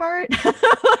most part.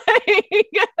 Like,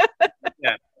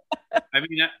 yeah. I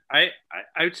mean, I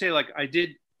would say like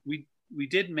we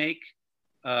did make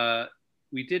uh,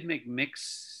 we did make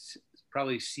mix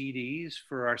probably CDs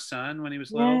for our son when he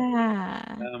was little.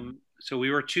 yeah. So we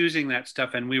were choosing that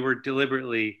stuff, and we were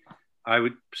deliberately, I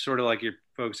would sort of like your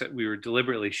folks, that we were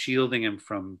deliberately shielding him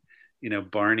from, you know,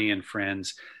 Barney and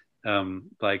Friends.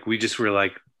 Like we just were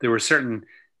like, there were certain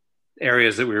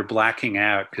areas that we were blacking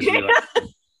out because we were like,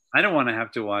 I don't want to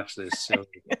have to watch this. So,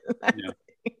 you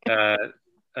know,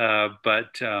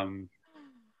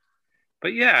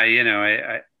 but yeah, you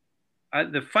know,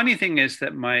 the funny thing is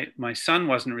that my son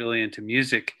wasn't really into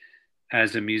music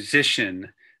as a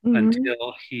musician Mhm.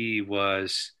 until he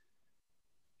was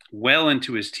well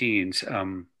into his teens.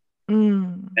 Mm.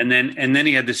 And then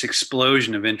he had this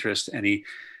explosion of interest, and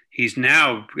he's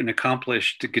now an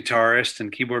accomplished guitarist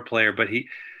and keyboard player, but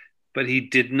he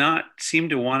did not seem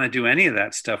to want to do any of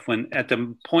that stuff. When at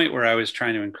the point where I was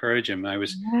trying to encourage him, I Yeah.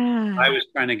 was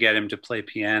trying to get him to play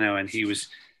piano, and he was,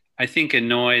 I think,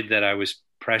 annoyed that I was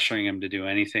pressuring him to do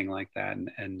anything like that.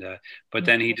 But Yeah.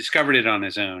 then he discovered it on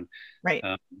his own, Right.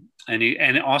 um,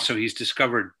 and also he's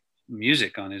discovered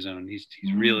music on his own. He's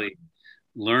Yeah. really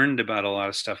learned about a lot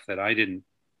of stuff that I didn't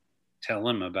tell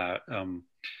him about.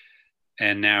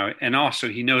 And also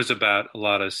he knows about a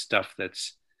lot of stuff that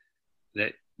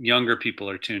younger people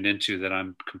are tuned into that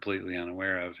I'm completely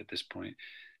unaware of at this point.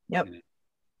 Yep. You know?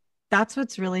 That's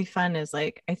what's really fun is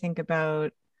like I think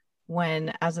about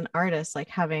when as an artist like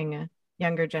having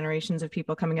younger generations of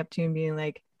people coming up to you and being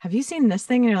like, have you seen this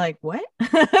thing? And you're like, what?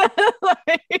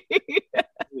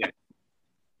 Yeah.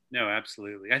 No,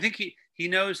 absolutely. I think he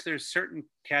knows there's certain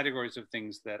categories of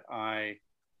things that I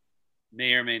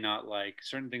may or may not like,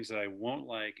 certain things that I won't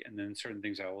like, and then certain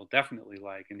things I will definitely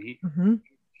like. And Mhm.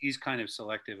 he's kind of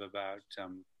selective about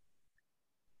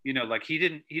like he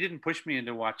didn't push me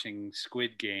into watching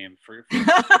Squid Game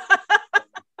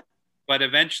but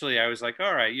eventually I was like,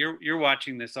 all right, you're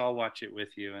watching this, I'll watch it with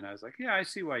you. And I was like, yeah, I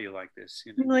see why you like this,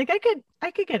 you know. Like I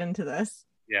could get into this.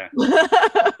 Yeah.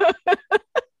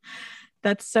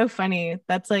 That's so funny.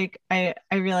 That's like I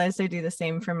realized I do the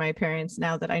same for my parents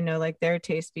now that I know like their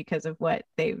taste because of what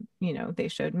they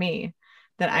showed me,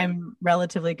 that Yeah. I'm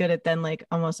relatively good at then like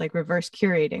almost like reverse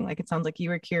curating. Like it sounds like you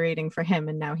were curating for him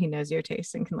and now he knows your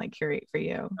taste and can like curate for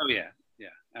you. Oh yeah. Yeah,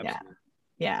 Yeah. absolutely.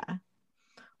 Yeah.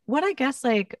 What I guess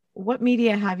like what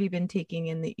media have you been taking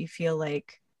in that you feel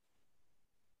like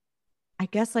I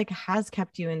guess like has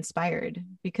kept you inspired?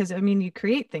 Because I mean you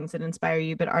create things that inspire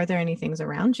you, but are there any things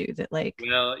around you that like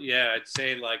Well, yeah, I'd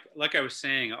say like I was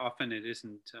saying, often it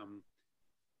isn't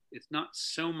it's not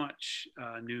so much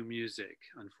new music,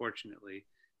 unfortunately.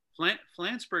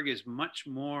 Flansburgh is much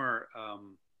more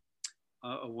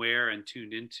aware and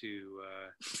tuned into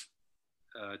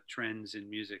trends in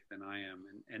music than I am,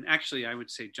 and actually, I would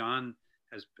say John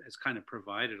has kind of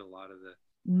provided a lot of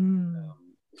the, mm.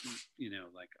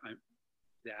 like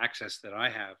the access that I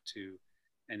have to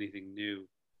anything new,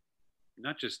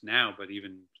 not just now, but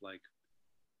even like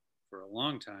for a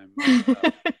long time.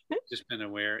 Just been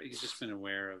aware. He's just been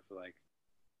aware of like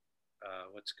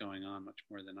what's going on much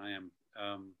more than I am.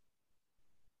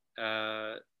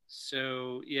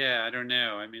 So yeah, I don't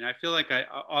know. I mean, I feel like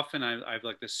I've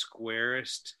like the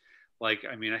squarest. Like,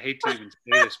 I mean, I hate to even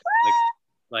say this,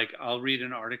 but like I'll read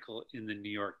an article in the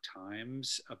New York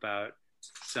Times about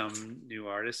some new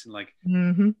artist, and like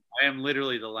Mm-hmm. I am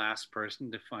literally the last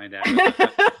person to find out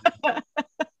about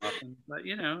often. But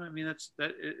I mean, that's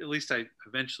that. At least I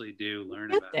eventually do learn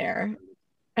Get about there. it.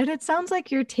 And it sounds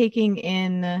like you're taking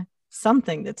in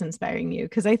something that's inspiring you.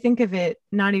 Cause I think of it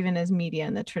not even as media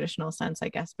in the traditional sense, I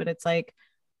guess, but it's like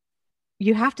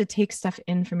you have to take stuff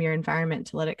in from your environment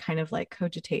to let it kind of like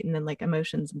cogitate and then like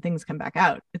emotions and things come back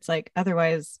out. It's like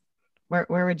otherwise, where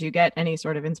would you get any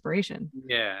sort of inspiration?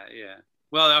 Yeah, yeah.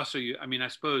 Well, also, I mean, I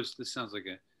suppose this sounds like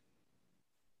a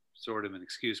sort of an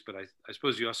excuse, but I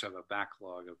suppose you also have a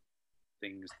backlog of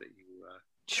things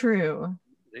True.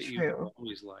 that you've True.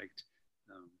 always liked.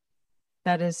 Um,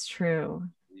 That is true.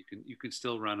 you can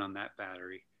still run on that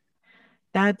battery.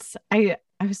 That's I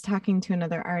was talking to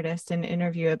another artist in an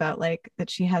interview about like that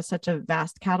she has such a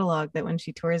vast catalog that when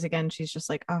she tours again she's just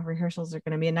like, oh, rehearsals are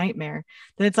going to be a nightmare,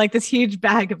 that it's like this huge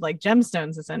bag of like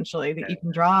gemstones essentially that Yeah, you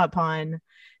can draw upon,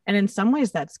 and in some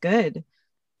ways that's good,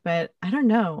 but I don't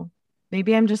know,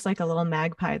 maybe I'm just like a little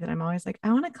magpie that I'm always like,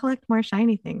 I want to collect more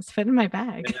shiny things fit in my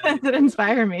bag yeah, that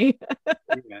inspire me.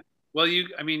 yeah. Well,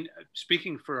 I mean,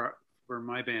 speaking for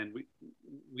my band,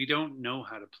 we don't know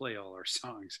how to play all our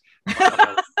songs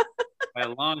by a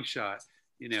long shot,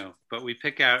 but we'll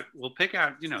pick out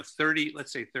 30,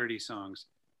 let's say 30 songs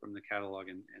from the catalog,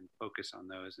 and focus on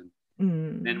those, and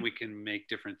then Mm. we can make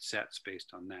different sets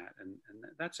based on that, and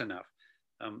that's enough.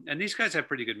 And these guys have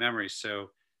pretty good memories,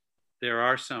 so there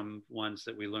are some ones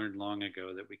that we learned long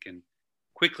ago that we can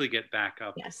quickly get back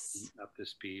Yes, up to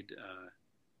speed.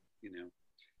 You know,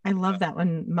 I uh, love that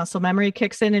when muscle memory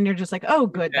kicks in and you're just like, oh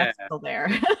good, yeah, that's still there.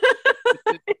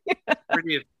 it's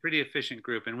a pretty efficient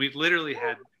group, and we've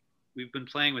been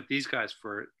playing with these guys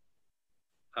for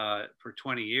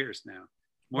 20 years now,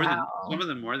 some Wow. of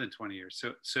them more than 20 years.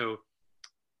 So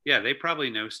yeah, they probably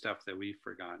know stuff that we've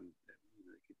forgotten.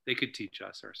 They could teach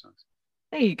us our songs.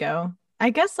 There you go. I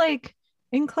guess like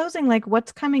in closing, like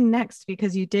what's coming next?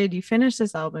 Because you finished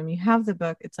this album, you have the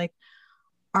book. It's like,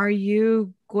 are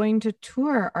you going to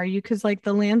tour? Are you, because like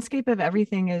the landscape of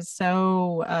everything is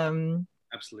so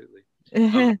Absolutely.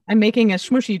 Um, I'm making a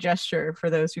smushy gesture for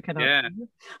those who cannot yeah,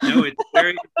 see. no, it's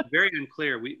very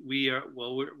unclear. We are,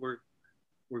 well, we're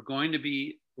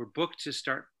booked to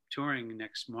start touring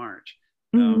next March.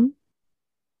 Um,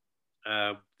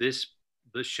 Mhm. this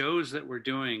the shows that we're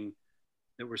doing,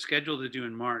 that we're scheduled to do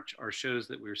in March, are shows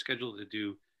that we were scheduled to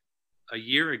do a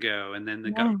year ago, and then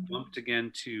they got Yeah. bumped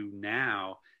again to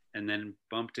now, and then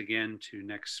bumped again to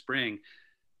next spring.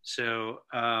 So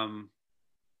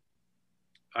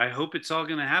I hope it's all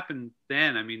going to happen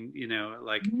then. I mean,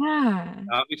 like Yeah.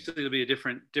 obviously it'll be a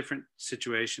different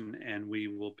situation, and we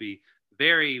will be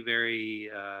very very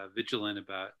vigilant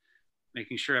about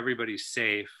making sure everybody's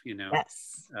safe.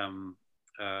 Yes. Um,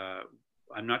 uh,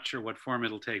 I'm not sure what form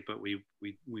it'll take, but we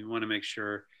want to make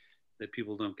sure that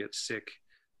people don't get sick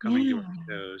coming to our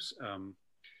shows. So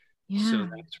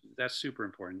that's super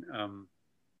important.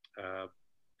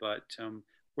 But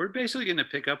we're basically going to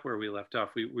pick up where we left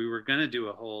off. We were going to do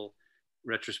a whole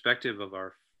retrospective of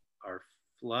our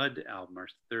Flood album, our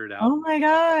third album. Oh my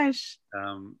gosh!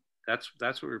 That's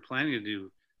what we're planning to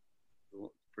do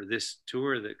for this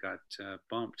tour that got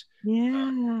bumped.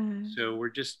 Yeah. So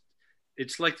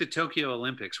it's like the Tokyo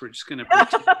Olympics. We're just going to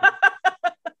pretend,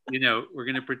 we're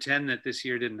going to pretend that this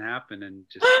year didn't happen and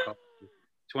just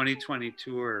 2020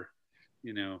 tour,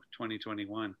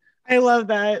 2021. I love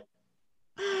that.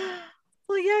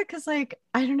 Well, yeah, because I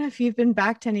don't know if you've been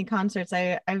back to any concerts.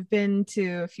 I've been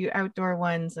to a few outdoor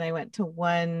ones, and I went to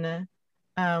one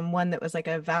that was like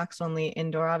a Vax only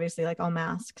indoor, obviously like all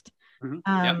masked.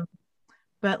 Mm-hmm.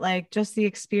 But just the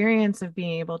experience of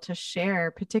being able to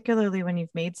share, particularly when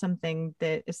you've made something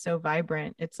that is so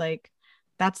vibrant, it's like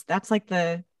that's like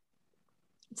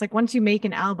it's like once you make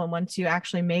an album, once you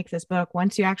actually make this book,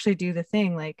 once you actually do the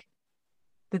thing, like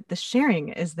the sharing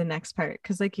is the next part,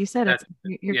 because like you said,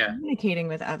 you're communicating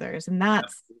with others, and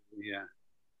that's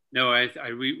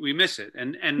we miss it,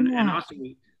 and also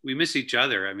we miss each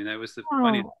other. I mean, that was the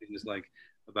funny thing, is like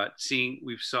about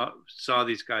we saw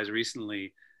these guys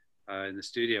recently in the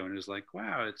studio, and it was like,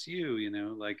 wow, it's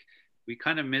you, like we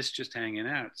kind of miss just hanging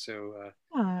out. So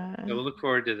we'll look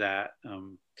forward to that.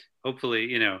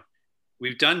 Hopefully,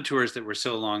 we've done tours that were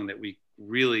so long that we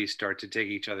really start to take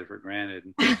each other for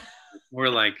granted. We're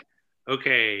like,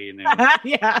 okay,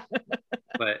 yeah.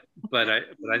 But I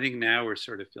think now we're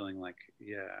sort of feeling like,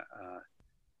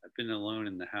 I've been alone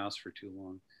in the house for too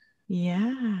long.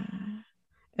 Yeah,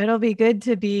 it'll be good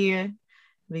to be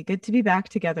back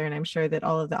together, and I'm sure that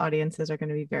all of the audiences are going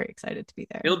to be very excited to be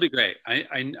there. It'll be great.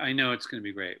 I know it's going to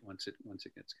be great once it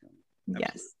gets going. Absolutely.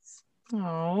 Yes.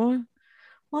 Oh,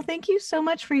 well, thank you so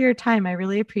much for your time. I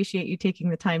really appreciate you taking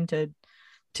the time to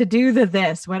do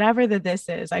this, whatever this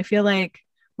is. I feel like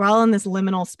we're all in this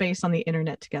liminal space on the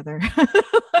internet together.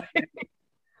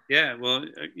 Yeah, well,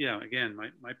 again,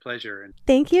 my pleasure. And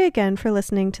thank you again for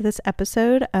listening to this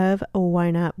episode of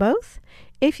Why Not Both.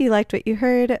 If you liked what you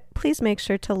heard, please make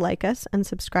sure to like us and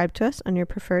subscribe to us on your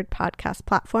preferred podcast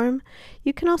platform.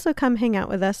 You can also come hang out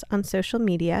with us on social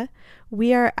media.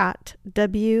 We are at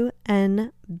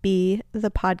WNB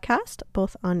the podcast,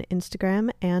 both on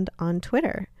Instagram and on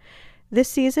Twitter. This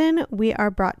season, we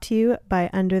are brought to you by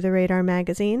Under the Radar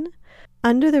magazine.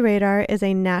 Under the Radar is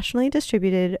a nationally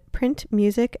distributed print,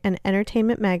 music, and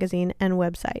entertainment magazine and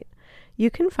website. You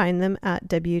can find them at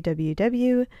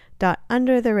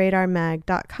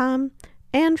www.undertheradarmag.com,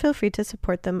 and feel free to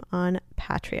support them on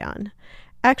Patreon.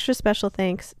 Extra special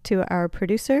thanks to our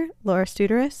producer, Laura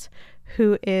Studeris,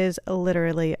 who is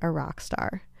literally a rock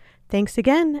star. Thanks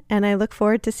again, and I look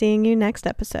forward to seeing you next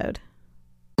episode.